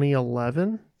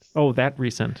 2011. Oh, that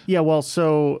recent. Yeah, well,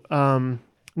 so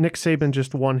Nick Saban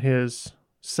just won his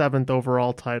 7th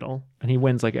overall title. And he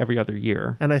wins like every other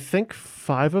year. And I think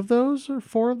 5 of those or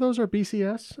 4 of those are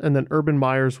BCS. And then Urban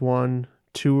Meyer's won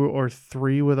 2 or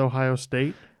 3 with Ohio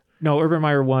State. No, Urban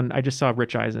Meyer won. I just saw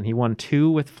Rich Eisen. He won 2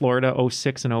 with Florida,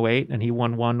 06 and 08, and he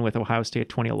won 1 with Ohio State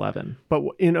 2011. But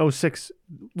in 06,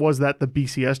 was that the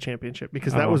BCS championship?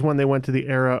 Because that was when they went to the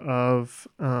era of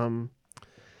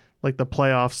like the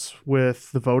playoffs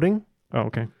with the voting. Oh,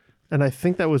 okay. And I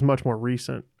think that was much more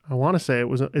recent. I want to say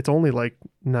it's only like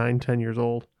 9-10 years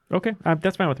old. Okay,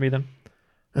 that's fine with me then.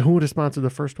 And who would have sponsored the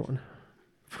first one?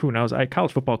 Who knows?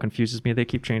 College football confuses me. They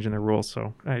keep changing their rules,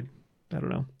 so I don't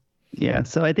know. Yeah,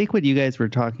 so I think what you guys were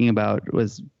talking about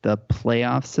was the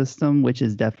playoff system, which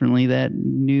is definitely that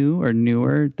new or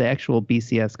newer. The actual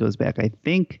BCS goes back, I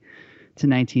think, to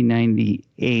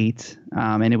 1998,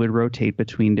 and it would rotate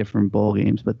between different bowl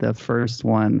games. But the first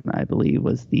one, I believe,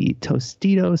 was the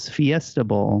Tostitos Fiesta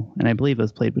Bowl, and I believe it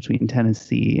was played between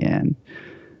Tennessee and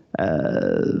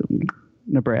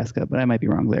Nebraska, but I might be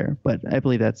wrong there. But I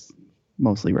believe that's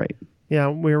mostly right. Yeah,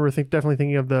 we were definitely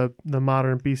thinking of the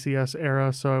modern BCS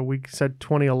era. So we said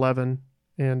 2011,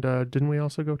 and didn't we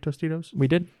also go Tostitos? We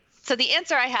did. So the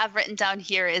answer I have written down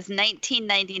here is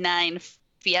 1999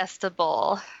 Fiesta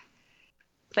Bowl.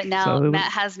 But now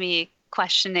Matt has me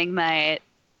questioning my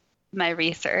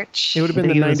research. It would have been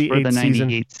the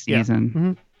 98 season. Yeah.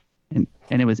 Mm-hmm.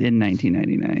 And it was in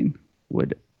 1999.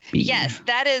 Would be. Yes,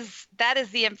 that is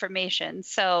the information.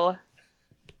 So,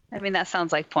 I mean, that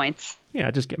sounds like points. Yeah,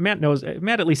 Matt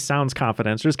at least sounds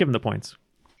confident. So just give him the points.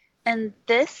 And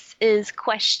this is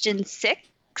question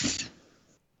 6.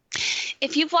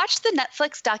 If you've watched the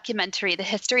Netflix documentary, The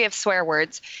History of Swear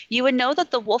Words, you would know that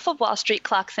The Wolf of Wall Street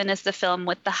clocks in as the film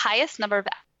with the highest number of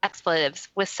expletives,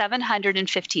 with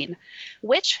 715.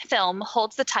 Which film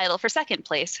holds the title for second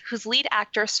place, whose lead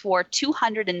actor swore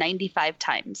 295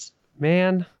 times?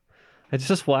 Man, I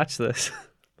just watched this,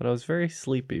 but I was very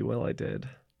sleepy while I did.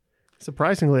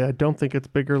 Surprisingly, I don't think it's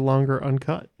Bigger, Longer,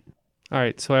 Uncut. All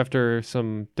right, so after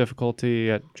some difficulty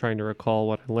at trying to recall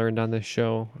what I learned on this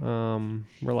show,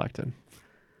 we're locked in.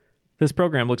 This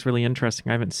program looks really interesting.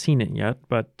 I haven't seen it yet,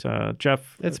 but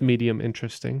Jeff... It's medium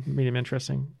interesting. Medium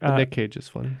interesting. Nick Cage is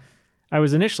funny. I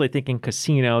was initially thinking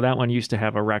Casino. That one used to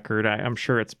have a record. I'm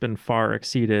sure it's been far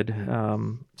exceeded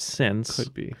since.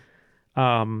 Could be.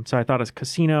 So I thought it's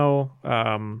Casino.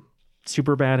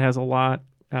 Superbad has a lot.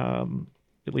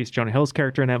 At least Jonah Hill's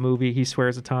character in that movie, he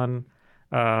swears a ton.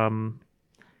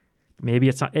 Maybe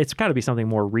it's not. It's got to be something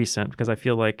more recent because I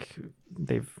feel like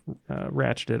they've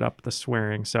ratcheted up the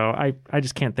swearing. So I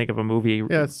just can't think of a movie.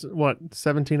 Yeah, it's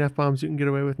 17 F-bombs you can get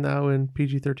away with now in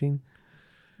PG-13.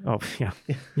 Oh yeah.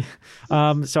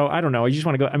 So I don't know. I just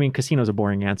want to go. I mean, Casino's a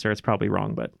boring answer. It's probably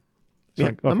wrong, but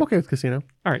yeah, I'm okay with Casino.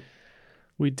 All right.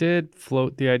 We did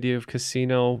float the idea of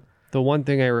Casino. The one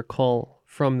thing I recall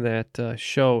from that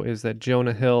show is that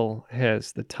Jonah Hill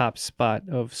has the top spot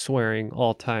of swearing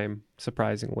all time,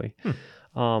 surprisingly.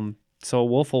 So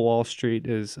Wolf of Wall Street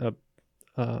is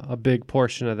a big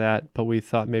portion of that, but we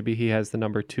thought maybe he has the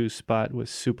number 2 spot with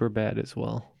Superbad as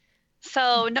well.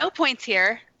 So no points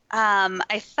here.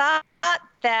 I thought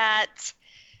that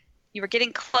you were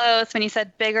getting close when you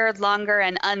said bigger, longer,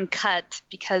 and uncut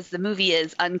because the movie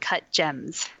is Uncut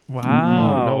Gems.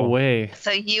 Wow. No way.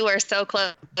 So you were so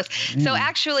close. So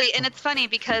actually, and it's funny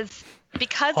because of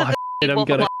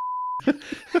the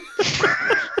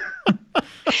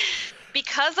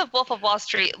because of Wolf of Wall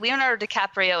Street, Leonardo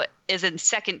DiCaprio is in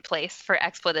second place for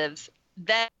expletives.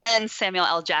 Then Samuel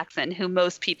L. Jackson, who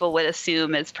most people would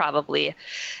assume is probably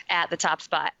at the top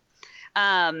spot.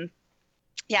 Adam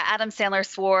Sandler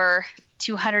swore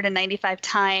 295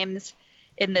 times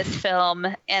in this film,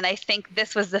 and I think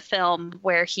this was the film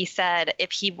where he said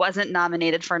if he wasn't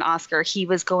nominated for an Oscar, he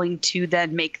was going to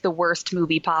then make the worst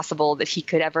movie possible that he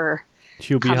could ever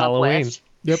Hubie Halloween.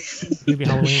 Yep. Hubie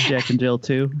Halloween. Jack and Jill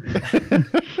too.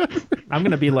 I'm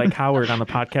going to be like Howard on the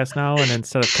podcast now, and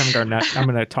instead of Ken Garnett, I'm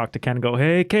going to talk to Ken and go,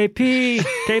 hey, KP.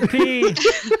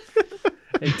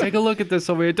 Hey, take a look at this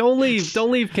over here. Don't leave,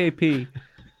 KP.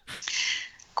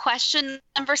 Question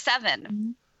number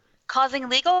 7. Causing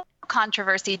legal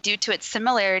controversy due to its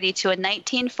similarity to a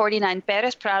 1949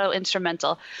 Pérez Prado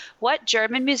instrumental, what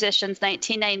German musician's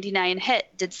 1999 hit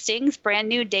did Sting's Brand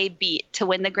New Day beat to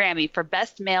win the Grammy for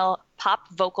Best Male Pop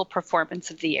Vocal Performance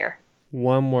of the Year?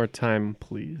 One more time,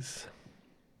 please.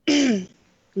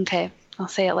 Okay, I'll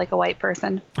say it like a white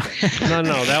person. No,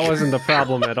 that wasn't the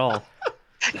problem at all.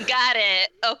 Got it.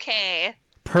 Okay.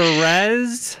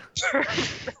 Perez?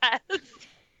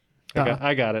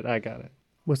 I got it.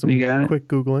 With some quick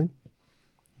Googling.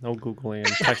 No Googling.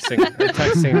 I'm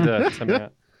texting to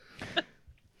Matt.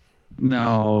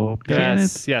 No.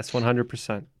 Yes,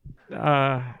 100%.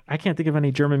 I can't think of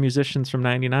any German musicians from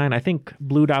 99. I think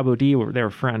Blue Dabou Dee, they were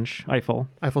French. Eiffel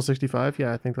 65.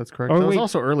 Yeah, I think that's correct. That was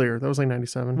also earlier. That was like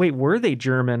 97. Wait, were they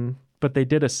German, but they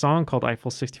did a song called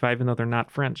Eiffel 65 even though they're not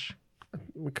French?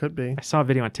 It could be. I saw a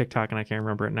video on TikTok and I can't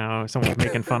remember it now. Someone was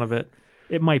making fun of it.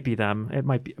 It might be them. It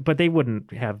might be, but they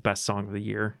wouldn't have Best Song of the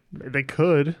Year. They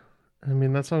could. I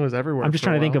mean, that song was everywhere. I'm just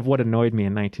trying to think of what annoyed me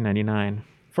in 1999.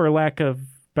 For lack of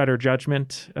better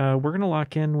judgment, we're going to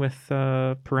lock in with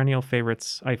perennial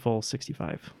favorites, Eiffel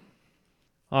 65.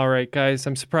 All right, guys.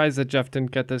 I'm surprised that Jeff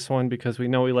didn't get this one because we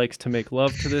know he likes to make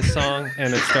love to this song,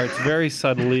 and it starts very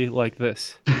subtly like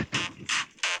this.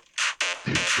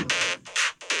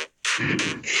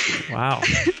 Wow.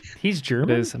 He's German?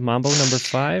 It is Mambo number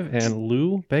 5 and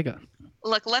Lou Bega.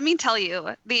 Look, let me tell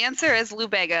you, the answer is Lou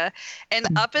Bega. And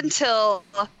up until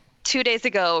 2 days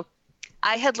ago,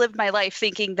 I had lived my life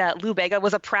thinking that Lou Bega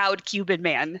was a proud Cuban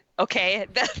man. Okay?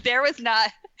 There was not...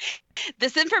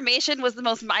 This information was the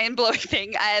most mind-blowing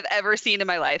thing I have ever seen in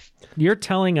my life. You're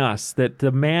telling us that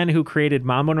the man who created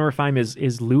Mambo number 5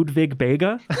 is Ludwig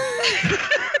Bega?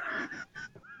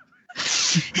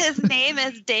 His name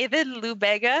is David Lou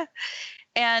Bega,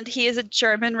 and he is a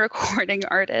German recording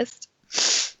artist.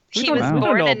 He was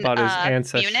born in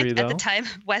Munich at the time,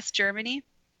 West Germany.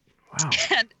 Wow.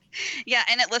 And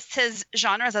it lists his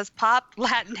genres as pop,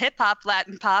 Latin hip hop,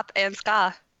 Latin pop, and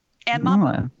ska, and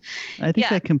mambo. I think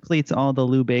that completes all the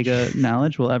Lou Bega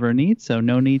knowledge we'll ever need, so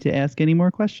no need to ask any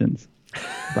more questions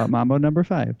about Mambo number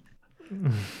 5.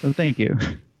 So thank you.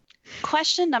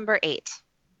 Question number 8.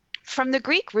 From the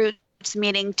Greek roots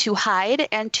meaning to hide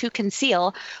and to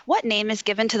conceal, what name is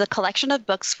given to the collection of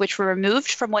books which were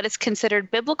removed from what is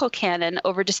considered biblical canon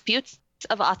over disputes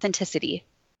of authenticity?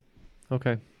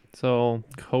 Okay, so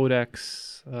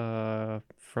Codex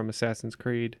from Assassin's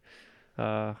Creed.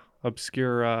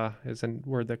 Obscura is a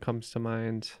word that comes to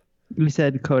mind. You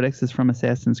said Codex is from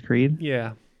Assassin's Creed?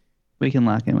 Yeah. We can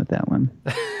lock in with that one.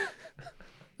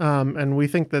 And we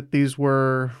think that these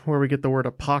were where we get the word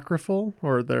apocryphal,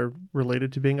 or they're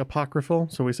related to being apocryphal.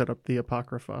 So we set up the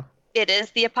Apocrypha. It is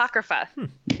the Apocrypha.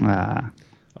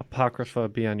 Apocrypha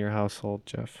be on your household,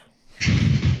 Jeff.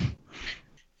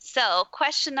 So,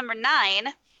 question number 9.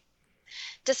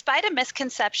 Despite a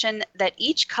misconception that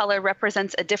each color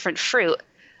represents a different fruit,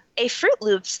 a Fruit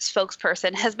Loops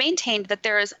spokesperson has maintained that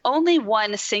there is only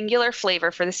one singular flavor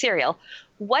for the cereal.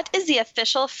 What is the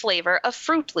official flavor of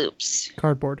Fruit Loops?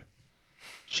 Cardboard.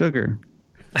 Sugar.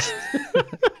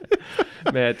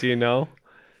 Matt, do you know?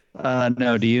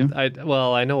 No, do you? I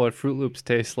know what Fruit Loops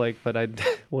taste like, but I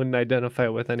wouldn't identify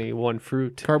it with any one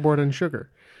fruit. Cardboard and sugar.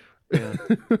 Yeah.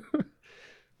 All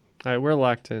right, we're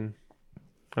locked in.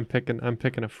 I'm picking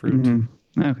a fruit.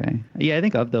 Mm-hmm. Okay. Yeah, I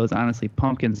think of those, honestly,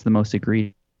 pumpkin's the most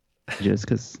egregious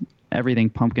because everything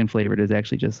pumpkin flavored is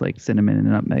actually just like cinnamon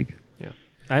and nutmeg. Yeah.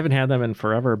 I haven't had them in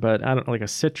forever, but I don't like a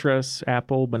citrus,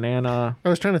 apple, banana. I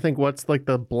was trying to think what's like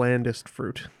the blandest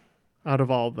fruit out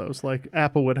of all of those. Like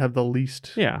apple would have the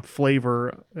least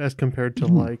flavor as compared to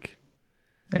like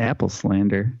apple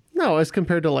slander. No, as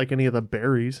compared to like any of the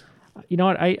berries. You know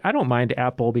what? I don't mind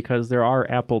apple because there are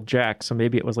Apple Jacks, so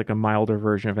maybe it was like a milder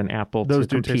version of an apple. Those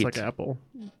to do compete. taste like apple,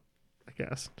 I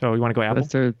guess. So you want to go apple?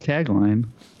 That's their tagline.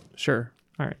 Sure.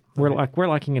 All right. We're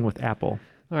locking in with apple.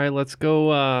 All right, let's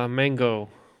go mango.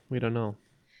 We don't know.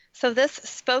 So this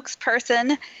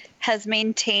spokesperson has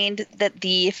maintained that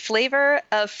the flavor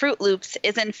of Fruit Loops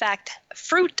is in fact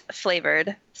fruit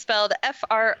flavored, spelled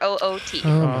F-R-O-O-T.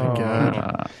 Oh my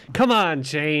God. Come on,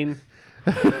 Jane.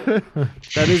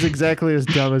 That is exactly as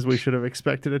dumb as we should have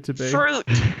expected it to be. Fruit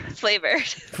flavored.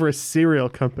 For a cereal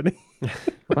company.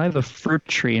 Well, I have a fruit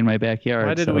tree in my backyard.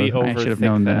 Why did so we I should have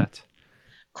known overthink that?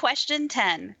 Question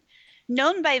 10.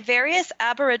 Known by various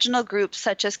Aboriginal groups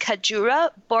such as Kajura,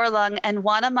 Borlung, and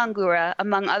Wanamangura,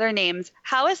 among other names,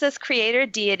 how is this creator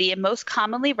deity most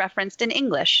commonly referenced in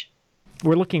English?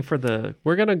 We're looking for the...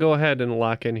 We're going to go ahead and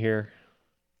lock in here.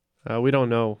 We don't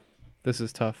know. This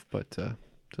is tough, but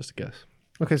just a guess.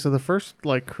 Okay, so the first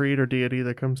creator deity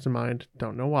that comes to mind,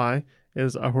 don't know why,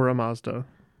 is Ahura Mazda.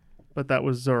 But that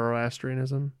was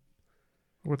Zoroastrianism.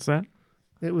 What's that?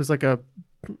 It was like a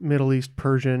Middle East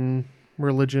Persian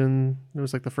religion. It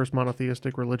was like the first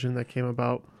monotheistic religion that came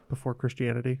about before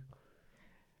Christianity.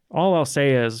 All I'll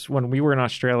say is when we were in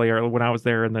Australia, or when I was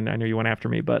there, and then I know you went after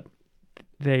me, but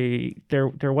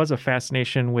there was a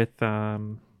fascination with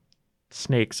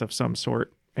snakes of some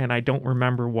sort, and I don't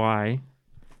remember why.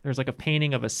 There's like a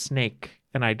painting of a snake,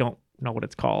 and I don't know what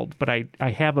it's called, but I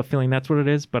have a feeling that's what it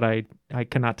is, but I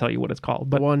cannot tell you what it's called.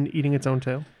 But the one eating its own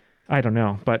tail? I don't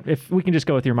know, but if we can just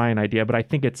go with your Mayan idea, but I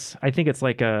think it's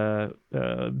like a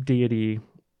deity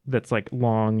that's like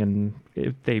long, and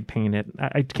if they paint it,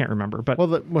 I can't remember. But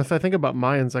if I think about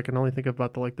Mayans, I can only think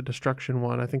about the destruction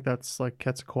one. I think that's like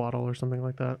Quetzalcoatl or something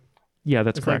like that. Yeah,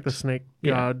 that's it's correct. Like the snake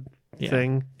god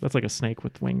thing. That's like a snake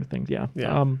with winged things. Yeah.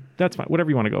 Yeah. That's fine. Whatever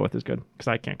you want to go with is good because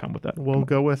I can't come with that. We'll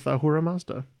go with Ahura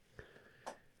Mazda.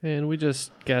 And we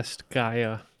just guessed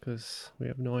Gaia because we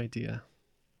have no idea.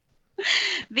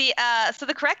 So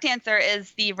the correct answer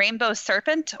is the rainbow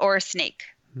serpent or snake.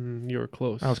 You were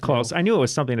close. I was close. I knew it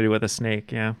was something to do with a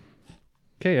snake. Yeah.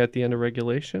 Okay, at the end of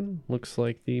regulation, looks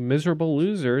like the miserable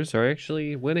losers are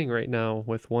actually winning right now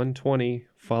with 120,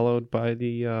 followed by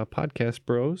the podcast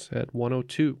bros at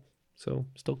 102. So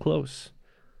still close.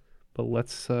 But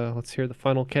let's hear the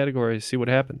final categories, see what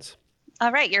happens.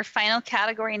 All right, your final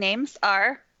category names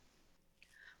are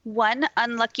One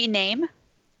Unlucky Name,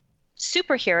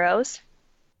 Superheroes,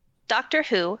 Doctor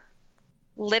Who,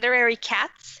 Literary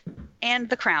Cats, and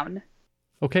The Crown.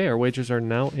 Okay, our wagers are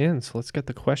now in, so let's get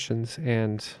the questions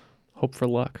and hope for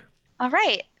luck. All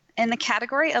right. In the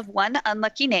category of One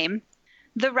Unlucky Name,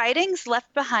 the writings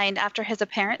left behind after his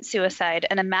apparent suicide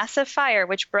and a massive fire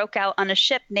which broke out on a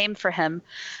ship named for him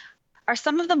are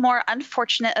some of the more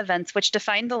unfortunate events which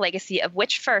define the legacy of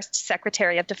which first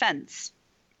Secretary of Defense.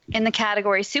 In the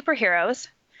category Superheroes,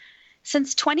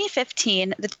 since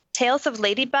 2015, the tales of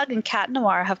Ladybug and Cat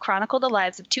Noir have chronicled the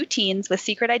lives of two teens with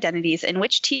secret identities in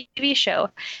which TV show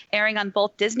airing on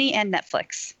both Disney and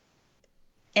Netflix.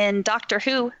 In Doctor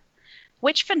Who,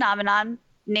 which phenomenon,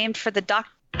 named for the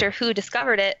Doctor who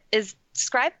discovered it, is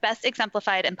described best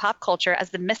exemplified in pop culture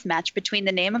as the mismatch between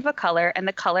the name of a color and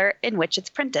the color in which it's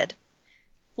printed?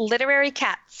 Literary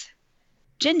Cats.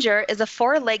 Ginger is a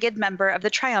four-legged member of the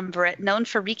triumvirate known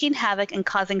for wreaking havoc and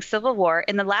causing civil war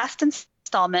in the last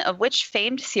installment of which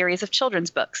famed series of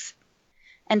children's books?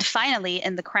 And finally,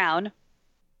 in The Crown,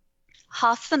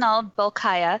 Hassanal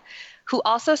Bolkiah, who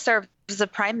also serves as the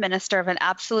prime minister of an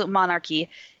absolute monarchy,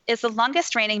 is the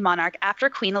longest-reigning monarch after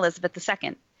Queen Elizabeth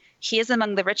II. He is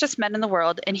among the richest men in the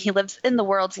world, and he lives in the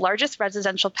world's largest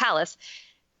residential palace,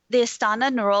 the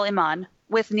Istana Nurul Iman,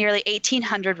 with nearly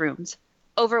 1,800 rooms.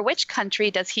 Over which country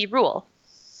does he rule?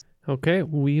 Okay,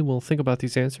 we will think about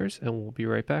these answers and we'll be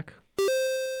right back.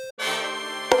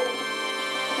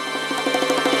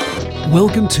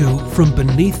 Welcome to From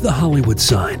Beneath the Hollywood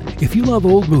Sign. If you love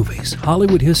old movies,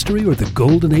 Hollywood history, or the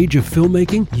golden age of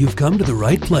filmmaking, you've come to the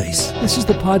right place. This is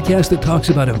the podcast that talks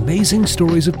about amazing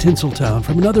stories of Tinseltown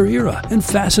from another era and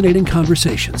fascinating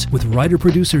conversations with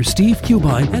writer-producer Steve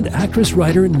Cubine and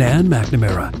actress-writer Nan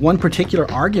McNamara. One particular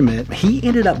argument, he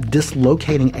ended up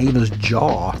dislocating Ava's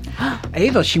jaw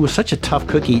Ava, she was such a tough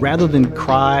cookie. Rather than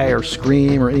cry or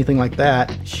scream or anything like that,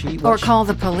 Or call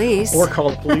the police. Or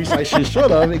call the police like she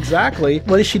should have, exactly.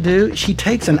 What does she do? She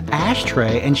takes an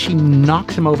ashtray and she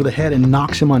knocks him over the head and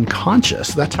knocks him unconscious.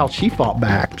 That's how she fought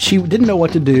back. She didn't know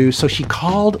what to do, so she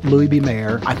called Louis B.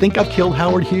 Mayer. I think I've killed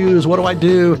Howard Hughes. What do I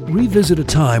do? Revisit a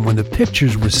time when the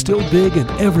pictures were still big and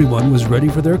everyone was ready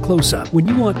for their close-up. When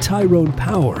you want Tyrone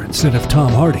Power instead of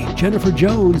Tom Hardy, Jennifer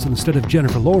Jones instead of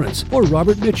Jennifer Lawrence, or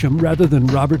Robert Mitchum rather than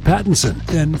Robert Pattinson,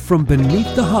 then From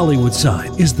Beneath the Hollywood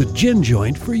Sign is the gin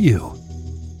joint for you.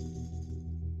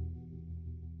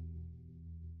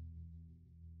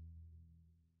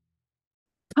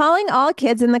 Calling all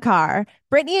kids in the car.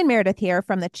 Brittany and Meredith here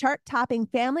from the chart-topping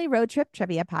Family Road Trip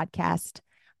Trivia Podcast.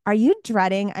 Are you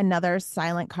dreading another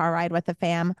silent car ride with the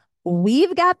fam?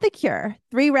 We've got the cure.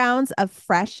 3 rounds of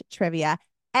fresh trivia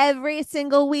every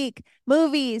single week.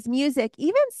 Movies, music,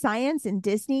 even science and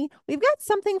Disney. We've got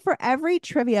something for every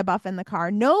trivia buff in the car.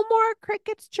 No more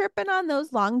crickets chirping on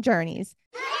those long journeys.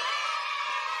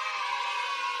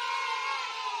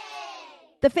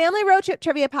 The Family Road Trip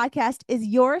Trivia Podcast is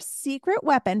your secret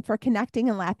weapon for connecting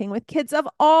and laughing with kids of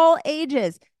all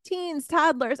ages. Teens,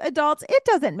 toddlers, adults, it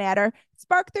doesn't matter.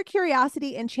 Spark their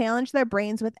curiosity and challenge their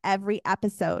brains with every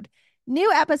episode.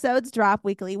 New episodes drop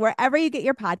weekly wherever you get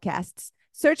your podcasts.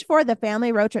 Search for the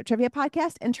Family Road Trip Trivia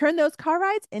Podcast and turn those car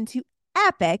rides into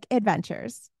epic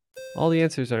adventures. All the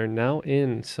answers are now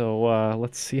in, so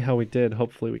let's see how we did.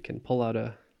 Hopefully we can pull out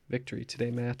a victory today,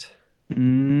 Matt.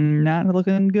 Not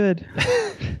looking good.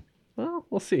 Well,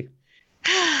 we'll see.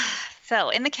 So,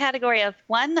 in the category of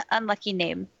one unlucky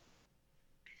name,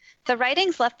 the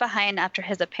writings left behind after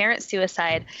his apparent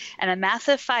suicide and a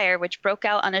massive fire which broke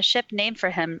out on a ship named for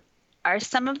him are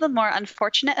some of the more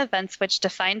unfortunate events which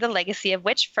defined the legacy of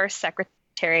which first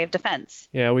Secretary of Defense?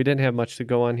 Yeah, we didn't have much to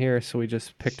go on here, so we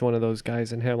just picked one of those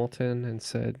guys in Hamilton and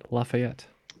said Lafayette.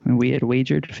 And we had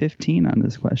wagered 15 on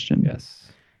this question. Yes.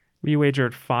 We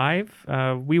wagered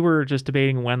 5. We were just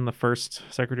debating when the first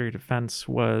Secretary of Defense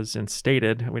was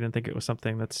instated. We didn't think it was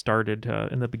something that started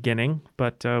in the beginning,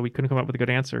 but we couldn't come up with a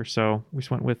good answer, so we just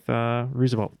went with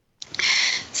Roosevelt.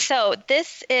 So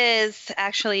this is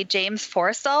actually James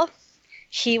Forrestal.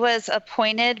 He was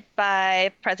appointed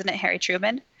by President Harry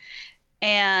Truman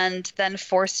and then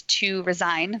forced to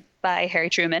resign by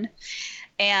Harry Truman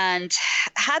and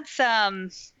had some,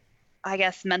 I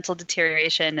guess, mental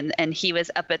deterioration, and he was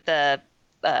up at the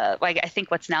I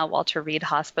think what's now Walter Reed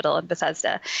Hospital in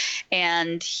Bethesda,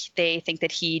 and they think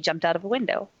that he jumped out of a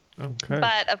window. Okay.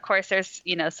 But of course, there's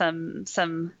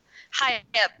some high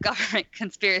up government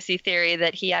conspiracy theory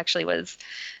that he actually was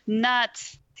not.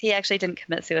 He actually didn't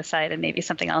commit suicide, and maybe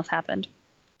something else happened.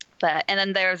 And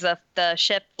then there's the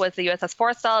ship was the USS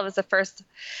Forrestal. It was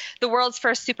the world's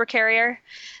first supercarrier,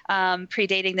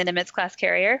 predating the Nimitz class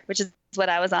carrier, which is what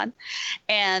I was on.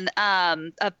 And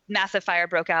a massive fire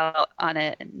broke out on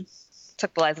it and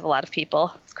took the lives of a lot of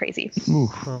people. It's crazy.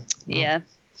 Ooh. Yeah.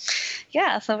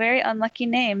 Yeah, so very unlucky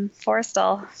name,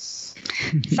 Forrestal.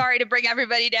 Sorry to bring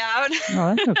everybody down.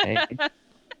 Oh, that's okay.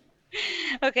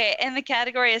 Okay, and the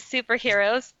category is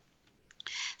superheroes.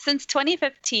 Since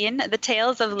 2015, the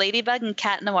tales of Ladybug and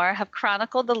Cat Noir have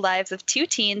chronicled the lives of 2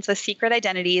 teens with secret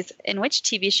identities, in which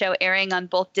TV show airing on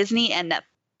both Disney and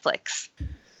Netflix.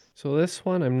 So this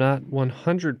one I'm not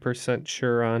 100%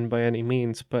 sure on by any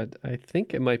means, but I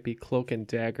think it might be Cloak and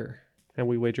Dagger, and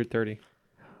we wagered 30.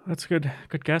 That's good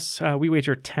guess. We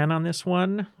wagered 10 on this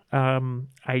one.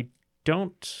 I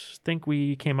don't think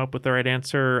we came up with the right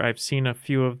answer. I've seen a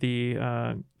few of the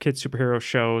kids superhero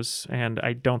shows, and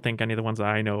I don't think any of the ones that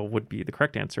I know would be the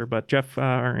correct answer. But Jeff,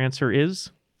 our answer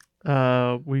is?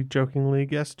 We jokingly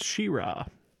guessed She-Ra.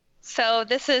 So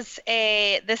this is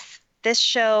this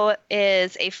show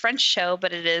is a French show,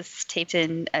 but it is taped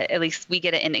in, at least we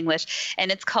get it in English,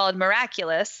 and it's called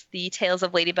Miraculous, The Tales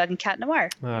of Ladybug and Cat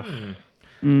Noir. Yeah.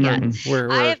 We're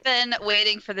I have been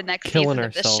waiting for the next season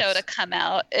of this show to come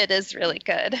out. It is really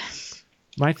good.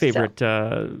 My favorite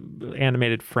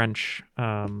animated French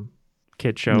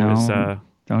kid show is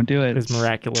don't do it. Is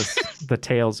Miraculous, The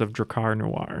Tales of Drakkar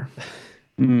Noir.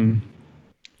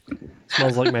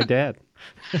 Smells like my dad.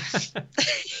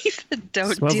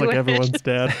 Don't Smells do like it. everyone's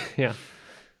dad. Yeah.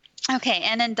 Okay,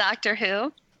 and in Doctor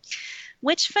Who,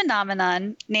 which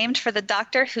phenomenon, named for the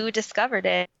Doctor who discovered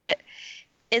it,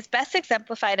 is best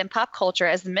exemplified in pop culture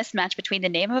as the mismatch between the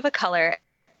name of a color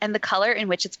and the color in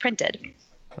which it's printed?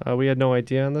 We had no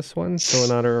idea on this one, so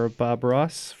in honor of Bob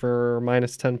Ross, for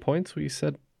minus 10 points, we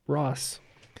said Ross.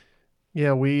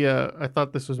 Yeah, I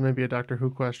thought this was maybe a Doctor Who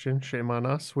question. Shame on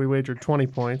us. We wagered 20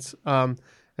 points.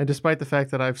 And despite the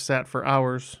fact that I've sat for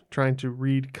hours trying to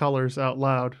read colors out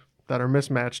loud, that are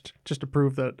mismatched just to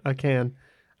prove that I can.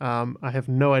 I have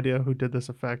no idea who did this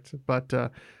effect, but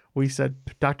we said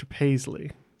Dr.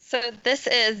 Paisley. So this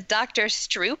is Dr.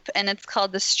 Stroop, and it's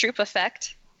called the Stroop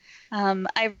effect.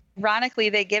 Ironically,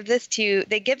 they give this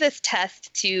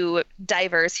test to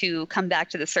divers who come back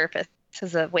to the surface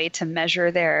as a way to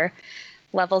measure their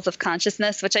levels of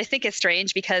consciousness, which I think is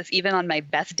strange because even on my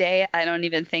best day, I don't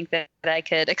even think that I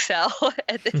could excel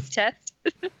at this test.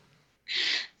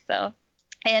 So,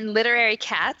 in literary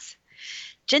cats,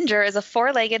 Ginger is a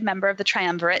four-legged member of the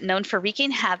triumvirate known for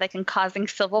wreaking havoc and causing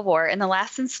civil war in the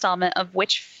last installment of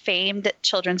which famed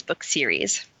children's book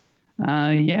series?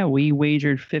 Yeah, we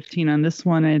wagered 15 on this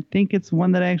one. I think it's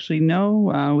one that I actually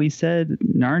know. We said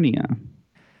Narnia.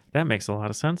 That makes a lot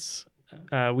of sense.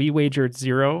 We wagered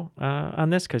 0 on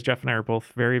this because Jeff and I are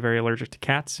both very, very allergic to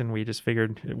cats, and we just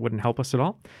figured it wouldn't help us at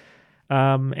all.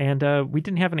 And we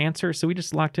didn't have an answer, so we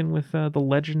just locked in with The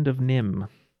Legend of Nim.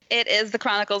 It is the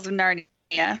Chronicles of Narnia.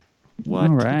 What?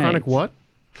 All right. Chronic what?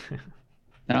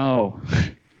 Oh.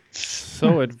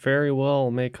 So it very well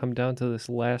may come down to this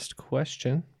last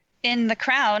question. In The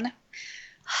Crown,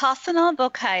 Hassanal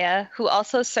Bolkiah, who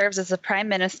also serves as the prime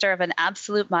minister of an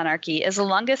absolute monarchy, is the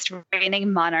longest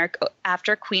reigning monarch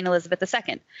after Queen Elizabeth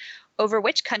II. Over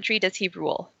which country does he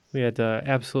rule? We had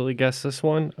absolutely guessed this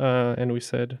one, and we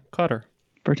said Qatar.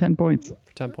 For 10 points.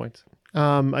 For 10 points.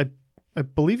 I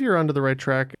believe you're onto the right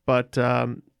track, but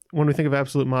when we think of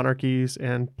absolute monarchies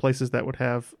and places that would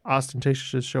have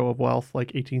ostentatious show of wealth,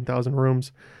 like 18,000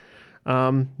 rooms,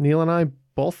 Neil and I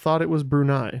both thought it was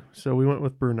Brunei, so we went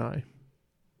with Brunei.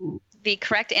 The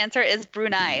correct answer is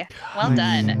Brunei. Well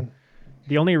done.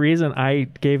 The only reason I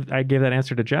gave that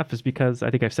answer to Jeff is because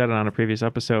I think I've said it on a previous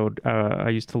episode. I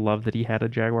used to love that he had a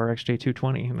Jaguar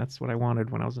XJ220, and that's what I wanted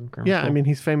when I was in grammar school. I mean,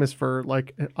 he's famous for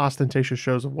like ostentatious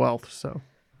shows of wealth. So,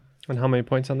 and how many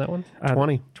points on that one?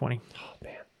 20. 20. Oh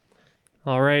man.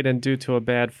 All right, and due to a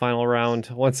bad final round,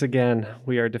 once again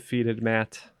we are defeated,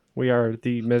 Matt. We are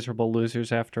the miserable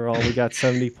losers after all. We got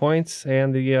 70 points,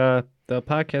 and the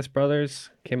Podcast Brothers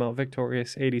came out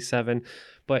victorious, 87.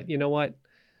 But you know what?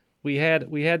 We had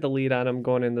the lead on them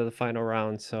going into the final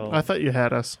round, so I thought you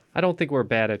had us. I don't think we're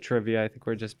bad at trivia. I think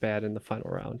we're just bad in the final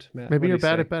round, Matt. Maybe you're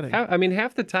bad at betting. I mean,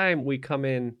 half the time we come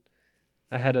in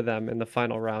ahead of them in the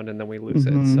final round, and then we lose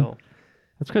it. So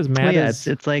that's because Matt is...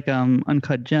 It's like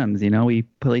Uncut Gems. You know, we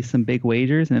place some big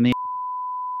wagers, and then they...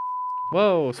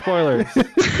 Whoa, spoilers.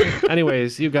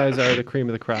 Anyways, you guys are the cream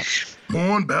of the crop.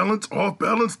 On balance, off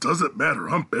balance, doesn't matter.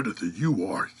 I'm better than you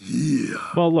are. Yeah.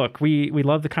 Well, look, we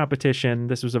love the competition.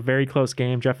 This was a very close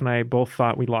game. Jeff and I both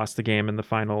thought we lost the game in the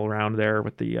final round there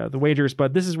with the wagers.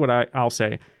 But this is what I'll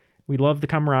say. We love the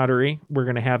camaraderie. We're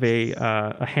going to have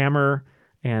a hammer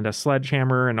and a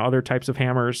sledgehammer and other types of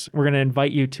hammers. We're going to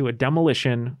invite you to a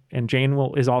demolition, and Jane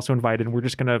is also invited. And we're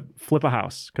just going to flip a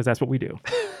house because that's what we do.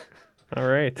 All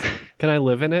right. Can I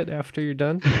live in it after you're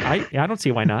done? I don't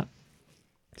see why not.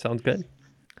 Sounds good.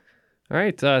 All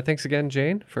right. Thanks again,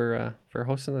 Jane, for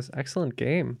hosting this excellent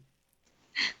game.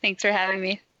 Thanks for having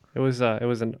me. It was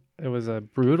a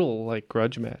brutal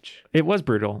grudge match. It was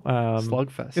brutal.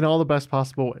 Slugfest in all the best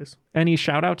possible ways. Any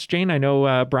shout outs, Jane? I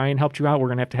know Brian helped you out. We're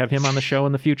gonna have him on the show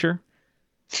in the future.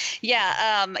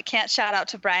 Yeah. I can't shout out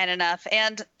to Brian enough,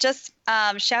 and just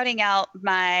shouting out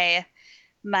my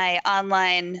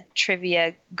online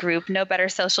trivia group, No Better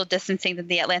Social Distancing Than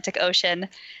the Atlantic Ocean.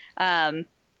 There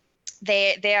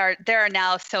are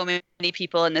now so many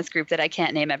people in this group that I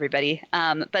can't name everybody.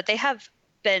 But they have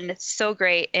been so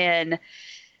great in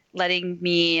letting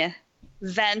me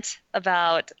vent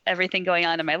about everything going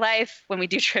on in my life when we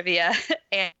do trivia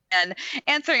and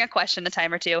answering a question a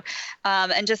time or two,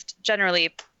 and just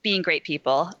generally being great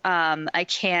people. I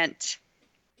can't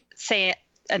say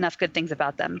enough good things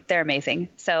about them. They're amazing.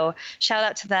 So shout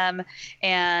out to them.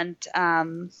 And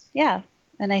and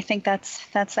I think that's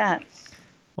that.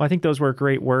 Well, I think those were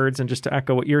great words. And just to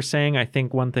echo what you're saying, I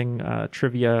think one thing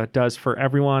trivia does for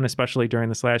everyone, especially during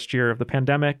this last year of the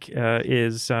pandemic,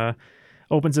 is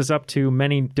opens us up to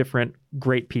many different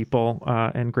great people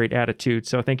and great attitudes.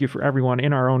 So thank you for everyone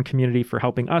in our own community for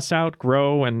helping us out,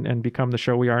 grow, and become the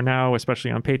show we are now,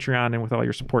 especially on Patreon and with all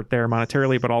your support there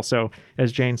monetarily, but also,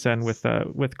 as Jane said,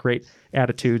 with great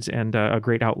attitudes and a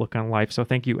great outlook on life. So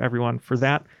thank you, everyone, for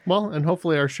that. Well, and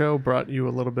hopefully our show brought you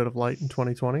a little bit of light in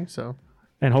 2020.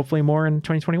 And hopefully more in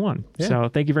 2021. Yeah. So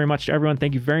thank you very much to everyone.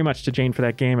 Thank you very much to Jane for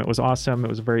that game. It was awesome. It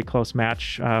was a very close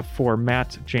match for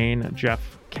Matt, Jane,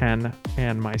 Jeff, Ken,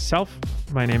 and myself.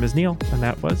 My name is Neil, and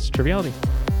that was Triviality.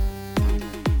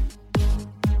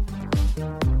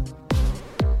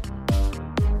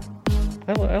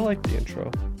 I like the intro.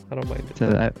 I don't mind it.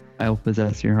 So I'll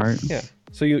possess your heart. Yeah.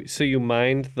 So you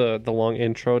mind the long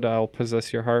intro to "I'll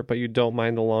Possess Your Heart," but you don't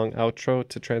mind the long outro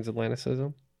to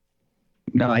 "Transatlanticism"?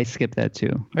 No, I skipped that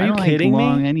too. Are I you don't kidding like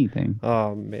long me? anything.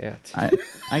 Oh, Matt. I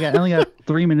only got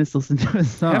 3 minutes to listen to a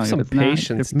song. Have some If it's not-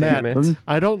 patience, if- damn it.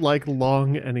 I don't like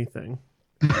long anything.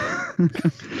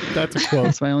 That's a quote.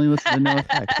 That's why I only listen to No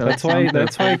Effects. So That's why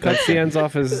he cuts the ends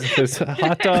off his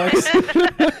hot dogs.